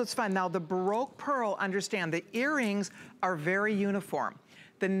mean, that's what's fun. Now, the Baroque pearl, understand, the earrings are very uniform.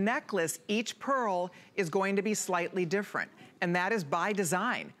 The necklace, each pearl is going to be slightly different, and that is by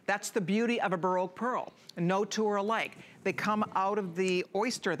design. That's the beauty of a Baroque pearl. No two are alike. They come out of the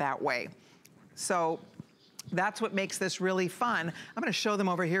oyster that way. So that's what makes this really fun. I'm gonna show them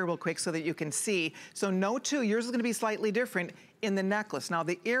over here real quick so that you can see. So no two, yours is gonna be slightly different in the necklace. Now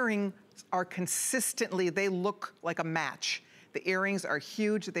the earrings are consistently, they look like a match. The earrings are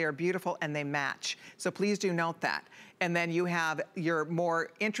huge, they are beautiful, and they match. So please do note that. And then you have your more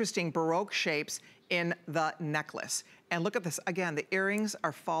interesting Baroque shapes in the necklace. And look at this, again, the earrings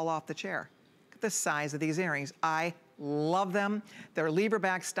are fall off the chair. Look at the size of these earrings. I love them. They're lever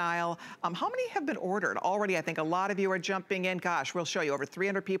back style. How many have been ordered already? I think a lot of you are jumping in. Gosh, we'll show you. Over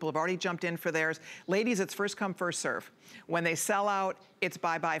 300 people have already jumped in for theirs. Ladies, it's first come, first serve. When they sell out, it's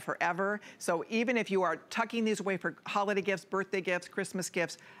bye-bye forever. So even if you are tucking these away for holiday gifts, birthday gifts, Christmas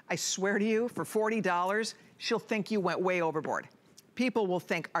gifts, I swear to you, for $40, she'll think you went way overboard. People will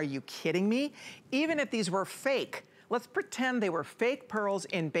think, are you kidding me? Even if these were fake, let's pretend they were fake pearls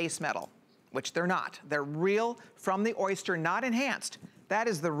in base metal, which they're not. They're real from the oyster, not enhanced. That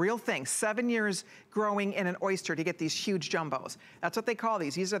is the real thing. 7 years growing in an oyster to get these huge jumbos. That's what they call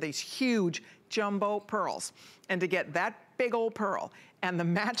these. These are these huge jumbo pearls. And to get that big old pearl and the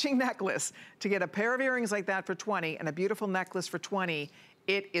matching necklace, to get a pair of earrings like that for 20 and a beautiful necklace for 20,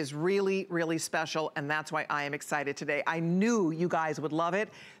 it is really, really special, and that's why I am excited today. I knew you guys would love it,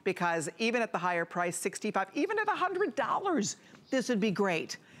 because even at the higher price, $65, even at $100, this would be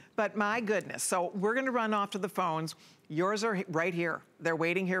great. But my goodness, so we're gonna run off to the phones. Yours are right here. They're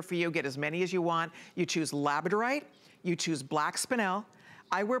waiting here for you. Get as many as you want. You choose labradorite, you choose black spinel.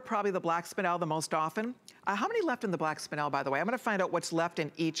 I wear probably the black spinel the most often. How many left in the black spinel, by the way? I'm gonna find out what's left in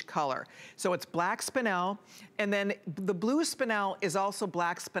each color. So it's black spinel, and then the blue spinel is also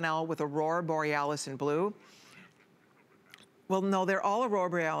black spinel with Aurora Borealis in blue. Well, no, they're all Aurora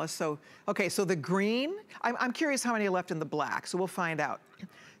Borealis, so, okay, so the green, I'm curious how many are left in the black, so we'll find out.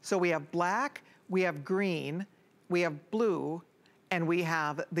 So we have black, we have green, we have blue, and we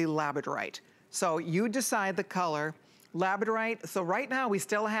have the labradorite. So you decide the color. Labradorite, so right now we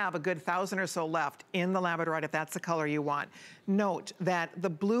still have a good 1,000 or so left in the labradorite if that's the color you want. Note that the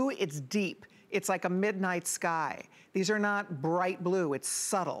blue, it's deep. It's like a midnight sky. These are not bright blue, it's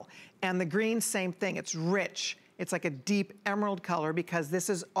subtle. And the green, same thing, it's rich. It's like a deep emerald color, because this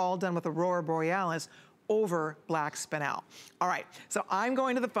is all done with Aurora Borealis over black spinel. All right, so I'm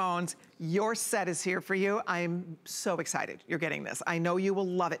going to the phones. Your set is here for you. I'm so excited you're getting this. I know you will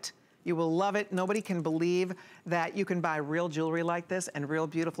love it. You will love it. Nobody can believe that you can buy real jewelry like this and real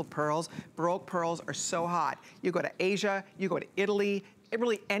beautiful pearls. Baroque pearls are so hot. You go to Asia, you go to Italy,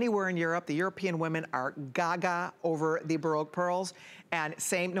 really anywhere in Europe, the European women are gaga over the Baroque pearls. And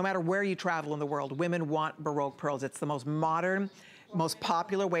same, no matter where you travel in the world, women want Baroque pearls. It's the most modern, most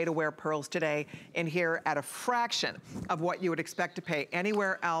popular way to wear pearls today, and here at a fraction of what you would expect to pay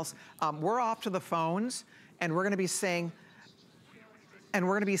anywhere else. We're off to the phones, and we're gonna be saying,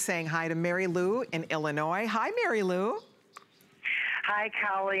 hi to Mary Lou in Illinois. Hi, Mary Lou. Hi,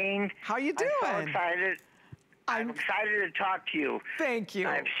 Colleen. How you doing? I'm so excited. I'm excited to talk to you. Thank you.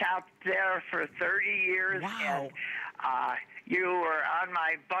 I've shopped there for 30 years. Wow. And you were on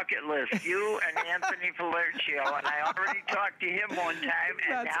my bucket list, you and Anthony Palercio, and I already talked to him one time,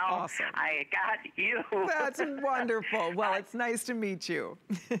 and That's now awesome. I got you. That's wonderful. Well, it's nice to meet you.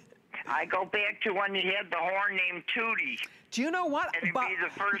 I go back to when you had the horn named Tootie. Do you know what? And it'd be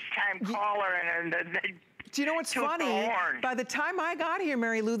the first-time caller, and then do you know what's funny? By the time I got here,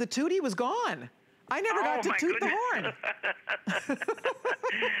 Mary Lou, the Tootie was gone. I never got to toot the horn.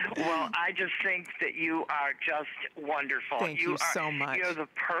 Well, I just think that you are just wonderful. Thank you so much. You're the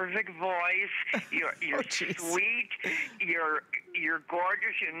perfect voice. You're Oh, sweet. You're you're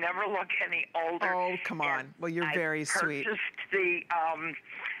gorgeous. You never look any older. Oh, come on. And Well, you're very sweet. I purchased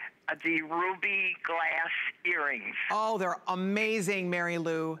the ruby glass earrings. Oh, they're amazing, Mary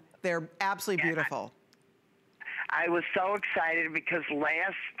Lou. They're absolutely beautiful. I was so excited because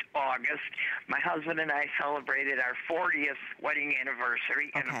last August, my husband and I celebrated our 40th wedding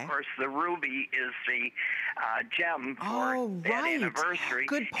anniversary. Okay. And, of course, the ruby is the gem for that anniversary.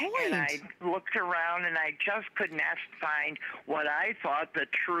 Good point. And I looked around, and I just could not find what I thought the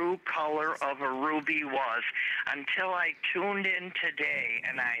true color of a ruby was until I tuned in today,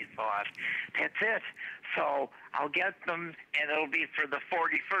 and I thought, that's it. So I'll get them, and it'll be for the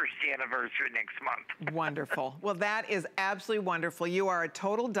 41st anniversary next month. Wonderful. Well, that is absolutely wonderful. You are a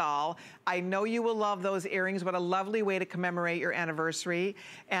total doll. I know you will love those earrings. What a lovely way to commemorate your anniversary.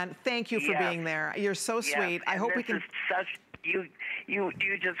 And thank you for being there. You're so sweet. I hope we can... You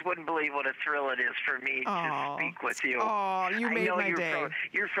just wouldn't believe what a thrill it is for me to speak with you. Oh, you made my day.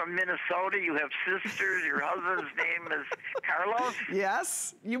 You're from Minnesota. You have sisters. Your husband's name is Carlos.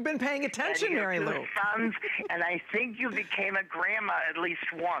 Yes. You've been paying attention, Mary Lou. Sons, and I think you became a grandma at least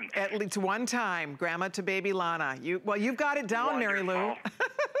once. At least one time, grandma to baby Lana. You've got it down, Wonderful. Mary Lou.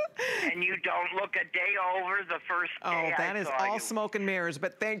 And you don't look a day over the first day that is all you. Smoke and mirrors,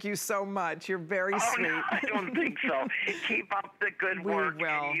 but thank you so much. You're very sweet. No, I don't think so. Keep up the good work. We will.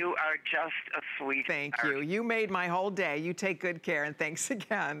 And you are just a sweet Thank you. You made my whole day. You take good care, and thanks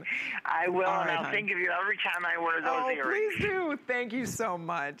again. I will, all and right, I'll think of you every time I wear those earrings. Please do. Thank you so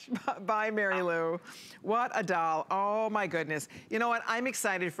much. Bye, Mary Lou. What a doll. Oh, my goodness. You know what? I'm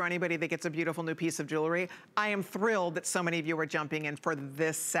excited for anybody that gets a beautiful new piece of jewelry. I am thrilled that so many of you are jumping in for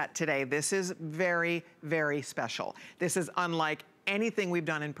this set today. This is very, very special. This is unlike anything we've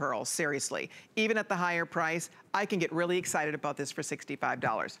done in pearls, seriously. Even at the higher price, I can get really excited about this for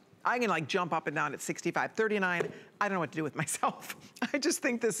 $65. I can like jump up and down at $65, $39. I don't know what to do with myself. I just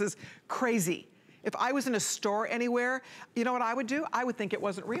think this is crazy. If I was in a store anywhere, you know what I would do? I would think it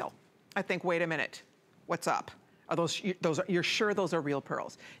wasn't real. I think, wait a minute, what's up? You're sure those are real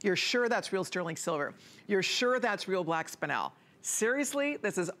pearls? You're sure that's real sterling silver? You're sure that's real black spinel? Seriously,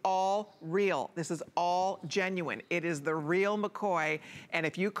 this is all real. This is all genuine. It is the real McCoy. And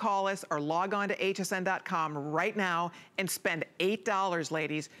if you call us or log on to hsn.com right now and spend $8,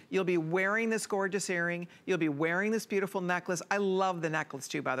 ladies, you'll be wearing this gorgeous earring. You'll be wearing this beautiful necklace. I love the necklace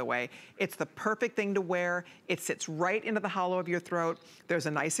too, by the way. It's the perfect thing to wear. It sits right into the hollow of your throat. There's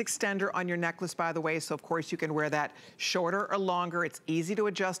a nice extender on your necklace, by the way. So of course you can wear that shorter or longer. It's easy to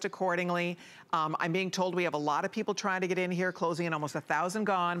adjust accordingly. I'm being told we have a lot of people trying to get in here, closing in almost 1,000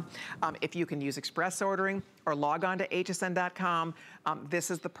 gone. If you can use express ordering or log on to hsn.com,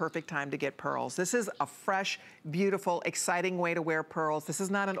 this is the perfect time to get pearls. This is a fresh, beautiful, exciting way to wear pearls. This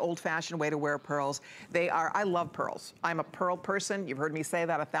is not an old-fashioned way to wear pearls. I love pearls. I'm a pearl person. You've heard me say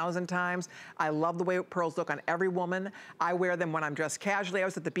that 1,000 times. I love the way pearls look on every woman. I wear them when I'm dressed casually. I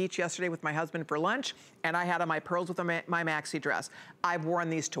was at the beach yesterday with my husband for lunch, and I had on my pearls with my maxi dress. I've worn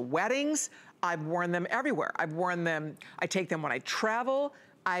these to weddings. I've worn them everywhere. I've worn them, I take them when I travel.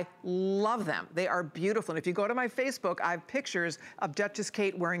 I love them. They are beautiful. And if you go to my Facebook, I have pictures of Duchess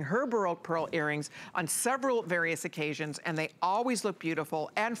Kate wearing her Baroque pearl earrings on several various occasions, and they always look beautiful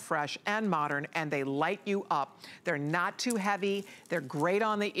and fresh and modern, and they light you up. They're not too heavy. They're great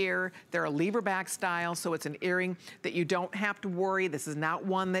on the ear. They're a lever back style, so it's an earring that you don't have to worry. This is not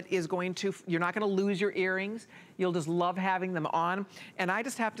one that is going to, you're not going to lose your earrings. You'll just love having them on. And I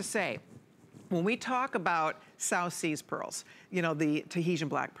just have to say, when we talk about South Seas pearls, you know, the Tahitian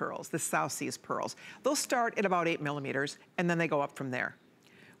black pearls, the South Seas pearls, they'll start at about 8 millimeters and then they go up from there.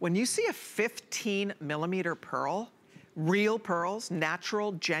 When you see a 15 millimeter pearl, real pearls,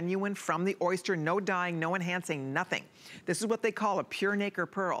 natural, genuine, from the oyster, no dyeing, no enhancing, nothing. This is what they call a pure nacre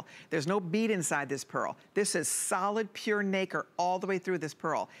pearl. There's no bead inside this pearl. This is solid, pure nacre all the way through this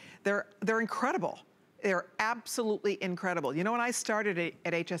pearl. They're incredible. They're absolutely incredible. You know, when I started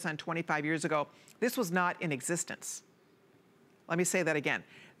at HSN 25 years ago, this was not in existence. Let me say that again.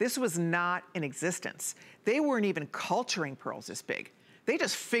 This was not in existence. They weren't even culturing pearls this big. They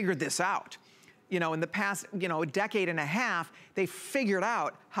just figured this out. You know, in the past, a decade and a half, they figured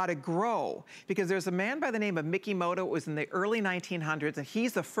out how to grow. Because there's a man by the name of Mickey Moto. It was in the early 1900s, and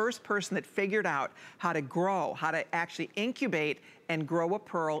he's the first person that figured out how to grow, how to actually incubate and grow a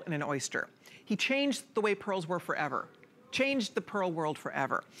pearl in an oyster. He changed the way pearls were forever, changed the pearl world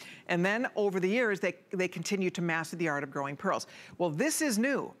forever. And then over the years, they continued to master the art of growing pearls. Well, this is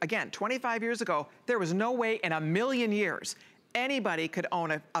new. Again, 25 years ago, there was no way in a million years anybody could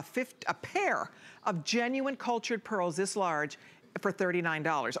own a pair of genuine cultured pearls this large for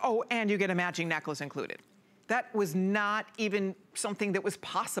 $39. Oh, and you get a matching necklace included. That was not even something that was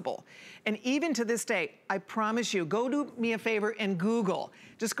possible. And even to this day, I promise you, go do me a favor and Google.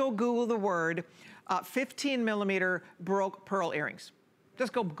 Just go Google the word 15 millimeter pearl earrings.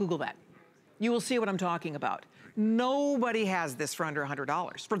 Just go Google that. You will see what I'm talking about. Nobody has this for under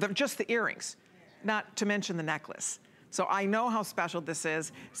 $100 for just the earrings, not to mention the necklace. So I know how special this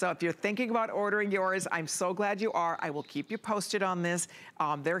is. So if you're thinking about ordering yours, I'm so glad you are. I will keep you posted on this.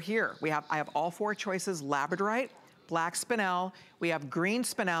 They're here. I have all 4 choices: labradorite, black spinel, we have green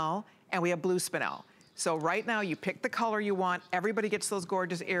spinel, and we have blue spinel. So right now you pick the color you want. Everybody gets those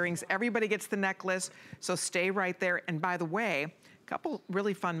gorgeous earrings. Everybody gets the necklace. So stay right there. And by the way, a couple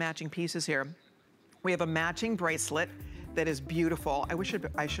really fun matching pieces here. We have a matching bracelet that is beautiful. I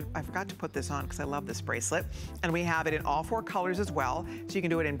forgot to put this on because I love this bracelet. And we have it in all 4 colors as well. So you can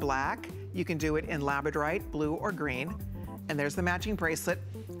do it in black, you can do it in labradorite, blue, or green. And there's the matching bracelet.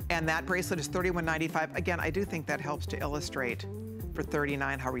 And that bracelet is $31.95. Again, I do think that helps to illustrate for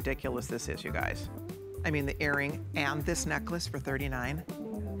 $39 how ridiculous this is, you guys. I mean, the earring and this necklace for $39.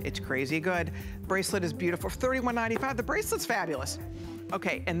 It's crazy good. Bracelet is beautiful. $31.95, the bracelet's fabulous.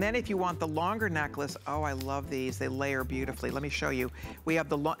 Okay, and then if you want the longer necklace, oh, I love these. They layer beautifully. Let me show you. We have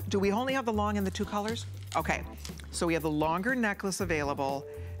the long, do we only have the long in the 2 colors? Okay, so we have the longer necklace available.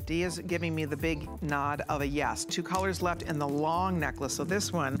 Dee is giving me the big nod of a yes. 2 colors left in the long necklace. So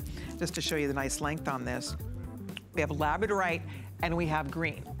this one, just to show you the nice length on this, we have labradorite and we have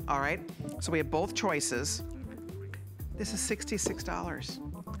green, all right? So we have both choices. This is $66.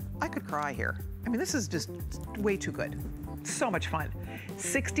 I could cry here. I mean, this is just way too good. So much fun.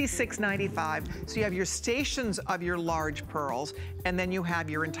 $66.95. So you have your stations of your large pearls, and then you have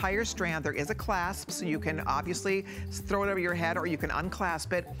your entire strand. There is a clasp, so you can obviously throw it over your head or you can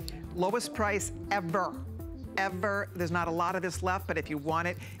unclasp it. Lowest price ever. Ever. There's not a lot of this left, but if you want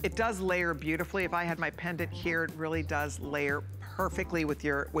it, it does layer beautifully. If I had my pendant here, it really does layer perfectly with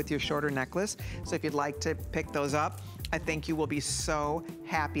your shorter necklace. So if you'd like to pick those up, I think you will be so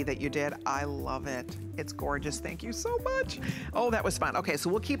happy that you did. I love it. It's gorgeous. Thank you so much. Oh, that was fun. Okay, so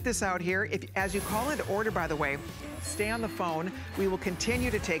we'll keep this out here. As you call in to order, by the way, stay on the phone. We will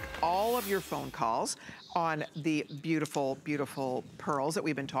continue to take all of your phone calls on the beautiful, beautiful pearls that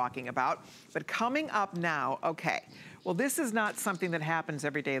we've been talking about. But coming up now, okay, well, this is not something that happens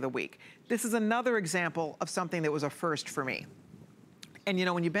every day of the week. This is another example of something that was a first for me. And you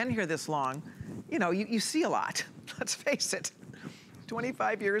know, when you've been here this long, you know, you see a lot. Let's face it,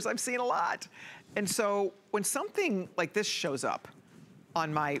 25 years, I've seen a lot. And so when something like this shows up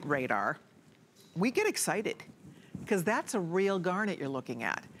on my radar, we get excited because that's a real garnet you're looking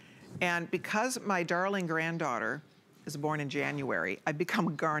at. And because my darling granddaughter is born in January, I've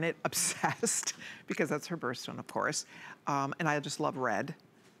become garnet obsessed because that's her birthstone, of course. And I just love red.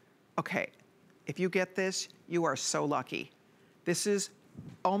 Okay, if you get this, you are so lucky. This is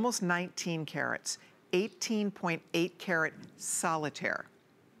almost 19 carats, 18.8 carat solitaire.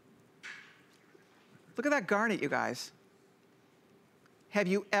 Look at that garnet, you guys. Have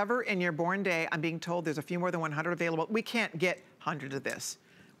you ever in your born day, I'm being told there's a few more than 100 available. We can't get hundreds of this.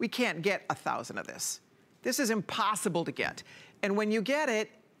 We can't get 1,000 of this. This is impossible to get. And when you get it,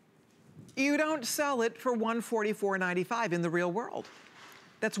 you don't sell it for $144.95 in the real world.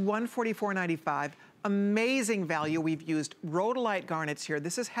 That's $144.95. Amazing value. We've used rhodolite garnets here.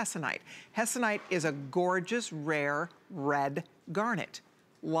 This is hessonite. Hessonite is a gorgeous, rare, red garnet.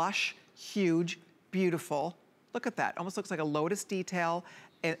 Lush, huge, beautiful. Look at that. Almost looks like a lotus detail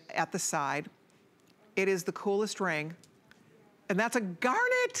at the side. It is the coolest ring. And that's a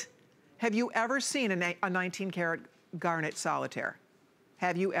garnet. Have you ever seen a 19 karat garnet solitaire?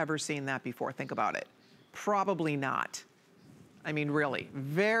 Have you ever seen that before? Think about it. Probably not. I mean, really,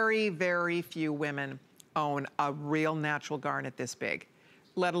 very, very few women own a real natural garnet this big,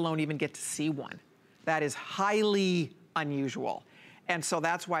 let alone even get to see one. That is highly unusual. And so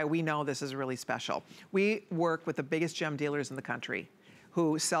that's why we know this is really special. We work with the biggest gem dealers in the country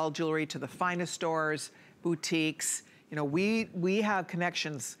who sell jewelry to the finest stores, boutiques. You know, we have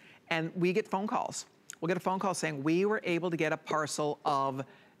connections and we get phone calls. We'll get a phone call saying we were able to get a parcel of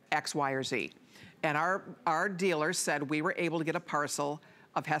X, Y, or Z. And our dealer said we were able to get a parcel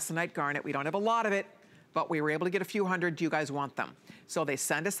of hessonite garnet. We don't have a lot of it, but we were able to get a few hundred. Do you guys want them? So they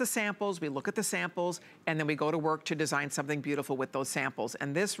send us the samples, we look at the samples, and then we go to work to design something beautiful with those samples.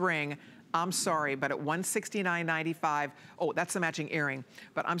 And this ring, I'm sorry, but at $169.95, oh, that's the matching earring,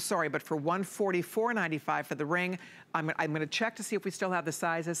 but I'm sorry, but for $144.95 for the ring, I'm gonna check to see if we still have the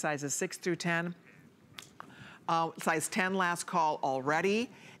sizes 6 through 10. Size 10 last call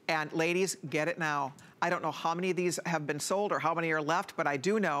already. And ladies, get it now. I don't know how many of these have been sold or how many are left, but I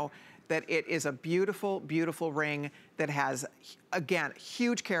do know that it is a beautiful, beautiful ring that has, again,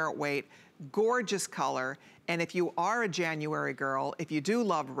 huge carat weight, gorgeous color. And if you are a January girl, if you do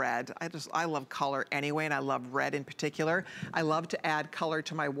love red, I love color anyway, and I love red in particular. I love to add color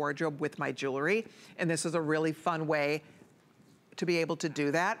to my wardrobe with my jewelry, and this is a really fun way to be able to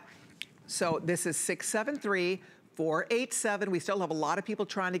do that. So this is 673-487. We still have a lot of people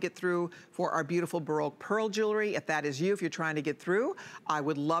trying to get through for our beautiful Baroque pearl jewelry. If that is you, if you're trying to get through, I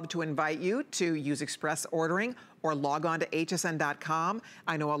would love to invite you to use express ordering or log on to hsn.com.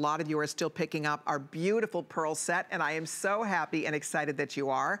 I know a lot of you are still picking up our beautiful pearl set, and I am so happy and excited that you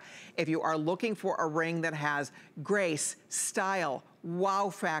are. If you are looking for a ring that has grace, style, wow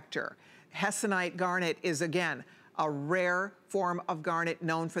factor, Hessonite garnet is, again, a rare form of garnet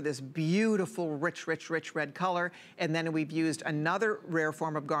known for this beautiful, rich, rich, rich red color. And then we've used another rare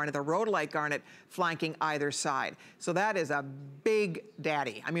form of garnet, the rhodolite garnet, flanking either side. So that is a big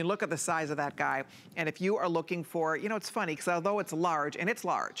daddy. I mean, look at the size of that guy. And if you are looking for, you know, it's funny, because although it's large, and it's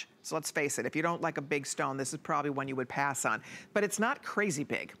large, so let's face it, if you don't like a big stone, this is probably one you would pass on. But it's not crazy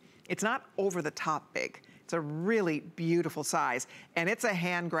big. It's not over the top big. It's a really beautiful size, and it's a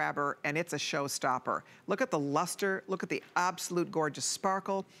hand grabber, and it's a showstopper. Look at the luster, look at the absolute gorgeous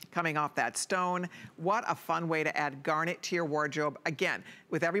sparkle coming off that stone. What a fun way to add garnet to your wardrobe. Again,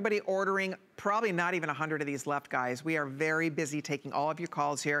 with everybody ordering, probably not even 100 of these left, guys. We are very busy taking all of your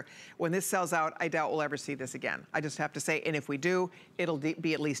calls here. When this sells out, I doubt we'll ever see this again. I just have to say, and if we do, it'll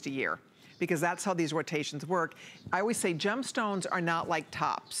be at least a year, because that's how these rotations work. I always say gemstones are not like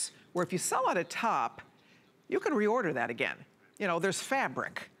tops, where if you sell out a top, you can reorder that again. You know, there's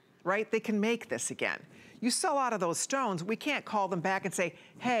fabric, right? They can make this again. You sell out of those stones, we can't call them back and say,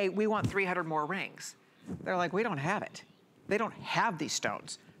 hey, we want 300 more rings. They're like, we don't have it. They don't have these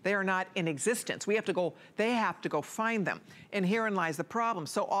stones. They are not in existence. They have to go find them. And herein lies the problem.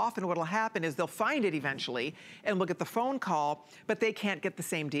 So often what'll happen is they'll find it eventually and look at the phone call, but they can't get the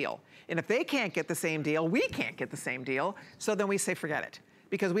same deal. And if they can't get the same deal, we can't get the same deal. So then we say, forget it,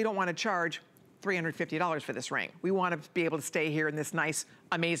 because we don't want to charge $350 for this ring. We want to be able to stay here in this nice,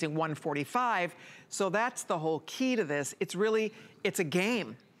 amazing $145. So that's the whole key to this. It's a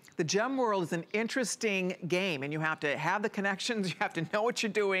game. The gem world is an interesting game, and you have to have the connections, you have to know what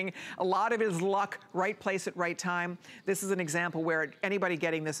you're doing. A lot of it is luck, right place at right time. This is an example where anybody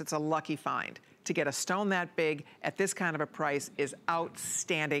getting this, it's a lucky find. To get a stone that big at this kind of a price is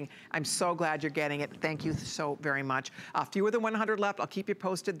outstanding. I'm so glad you're getting it. Thank you so very much. Fewer than 100 left. I'll keep you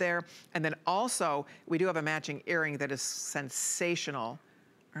posted there. And then also, we do have a matching earring that is sensational.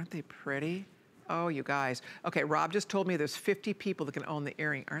 Aren't they pretty? Oh, you guys. Okay, Rob just told me there's 50 people that can own the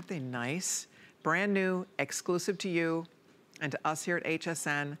earring. Aren't they nice? Brand new, exclusive to you and to us here at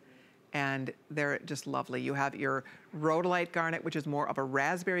HSN. And they're just lovely. You have your rhodolite garnet, which is more of a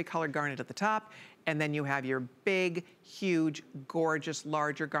raspberry colored garnet at the top, and then you have your big, huge, gorgeous,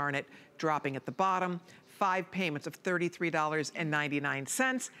 larger garnet dropping at the bottom. 5 payments of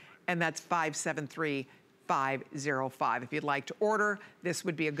 $33.99, and that's $573.505. If you'd like to order, this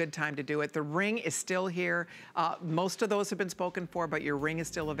would be a good time to do it. The ring is still here. Most of those have been spoken for, but your ring is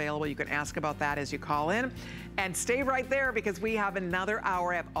still available. You can ask about that as you call in. And stay right there, because we have another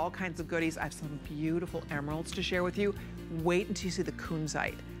hour. I have all kinds of goodies. I have some beautiful emeralds to share with you. Wait until you see the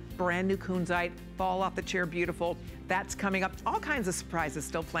kunzite. Brand new kunzite, fall off the chair, beautiful. That's coming up. All kinds of surprises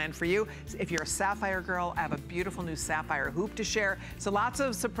still planned for you. If you're a sapphire girl, I have a beautiful new sapphire hoop to share. So lots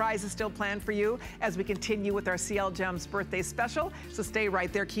of surprises still planned for you as we continue with our CL Gems birthday special. So stay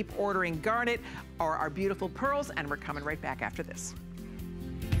right there. Keep ordering garnet or our beautiful pearls, and we're coming right back after this.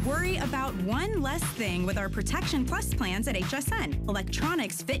 Worry about one less thing with our Protection Plus plans at HSN.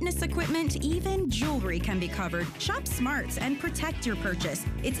 Electronics, fitness equipment, even jewelry can be covered. Shop smart and protect your purchase.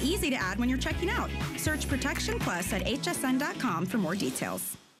 It's easy to add when you're checking out. Search Protection Plus at hsn.com for more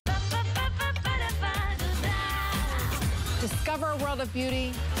details. Discover a world of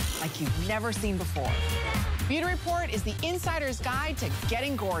beauty like you've never seen before. Beauty Report is the insider's guide to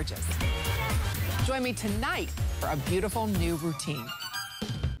getting gorgeous. Join me tonight for a beautiful new routine.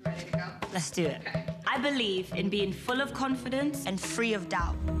 Let's do it. I believe in being full of confidence and free of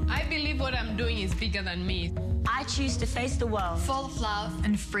doubt. I believe what I'm doing is bigger than me. I choose to face the world Full of love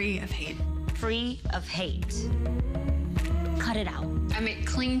and free of hate. free of hate. Cut it out. I make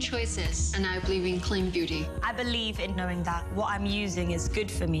clean choices, and I believe in clean beauty. I believe in knowing that what I'm using is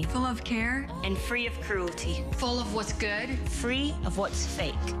good for me. Full of care. And free of cruelty. Full of what's good. Free of what's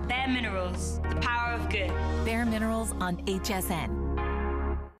fake. Bare Minerals, the power of good. Bare Minerals on HSN.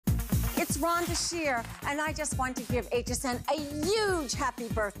 It's Rhonda Shear, and I just want to give HSN a huge happy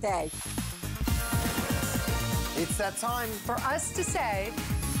birthday. It's that time for us to say,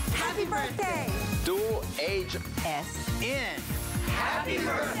 Happy birthday. Dual HSN. Happy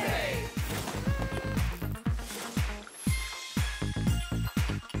birthday.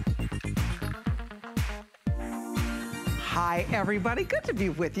 Hi, everybody. Good to be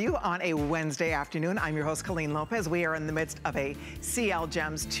with you on a Wednesday afternoon. I'm your host, Colleen Lopez. We are in the midst of a CL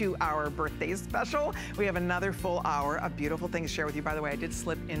Gems 2-hour birthday special. We have another full hour of beautiful things to share with you. By the way, I did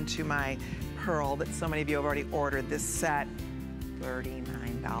slip into my pearl that so many of you have already ordered. This set,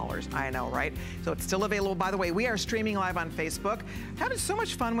 $39. I know, right? So it's still available. By the way, we are streaming live on Facebook. Having so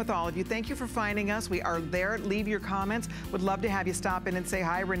much fun with all of you. Thank you for finding us. We are there. Leave your comments. Would love to have you stop in and say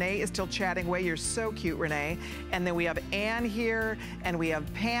hi. Renee is still chatting away. You're so cute, Renee. And then we have Ann here, and we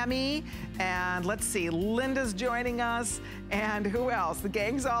have Pammy, and let's see, Linda's joining us, and who else? The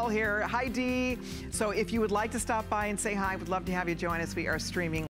gang's all here. Hi, Dee. So if you would like to stop by and say hi, would love to have you join us. We are streaming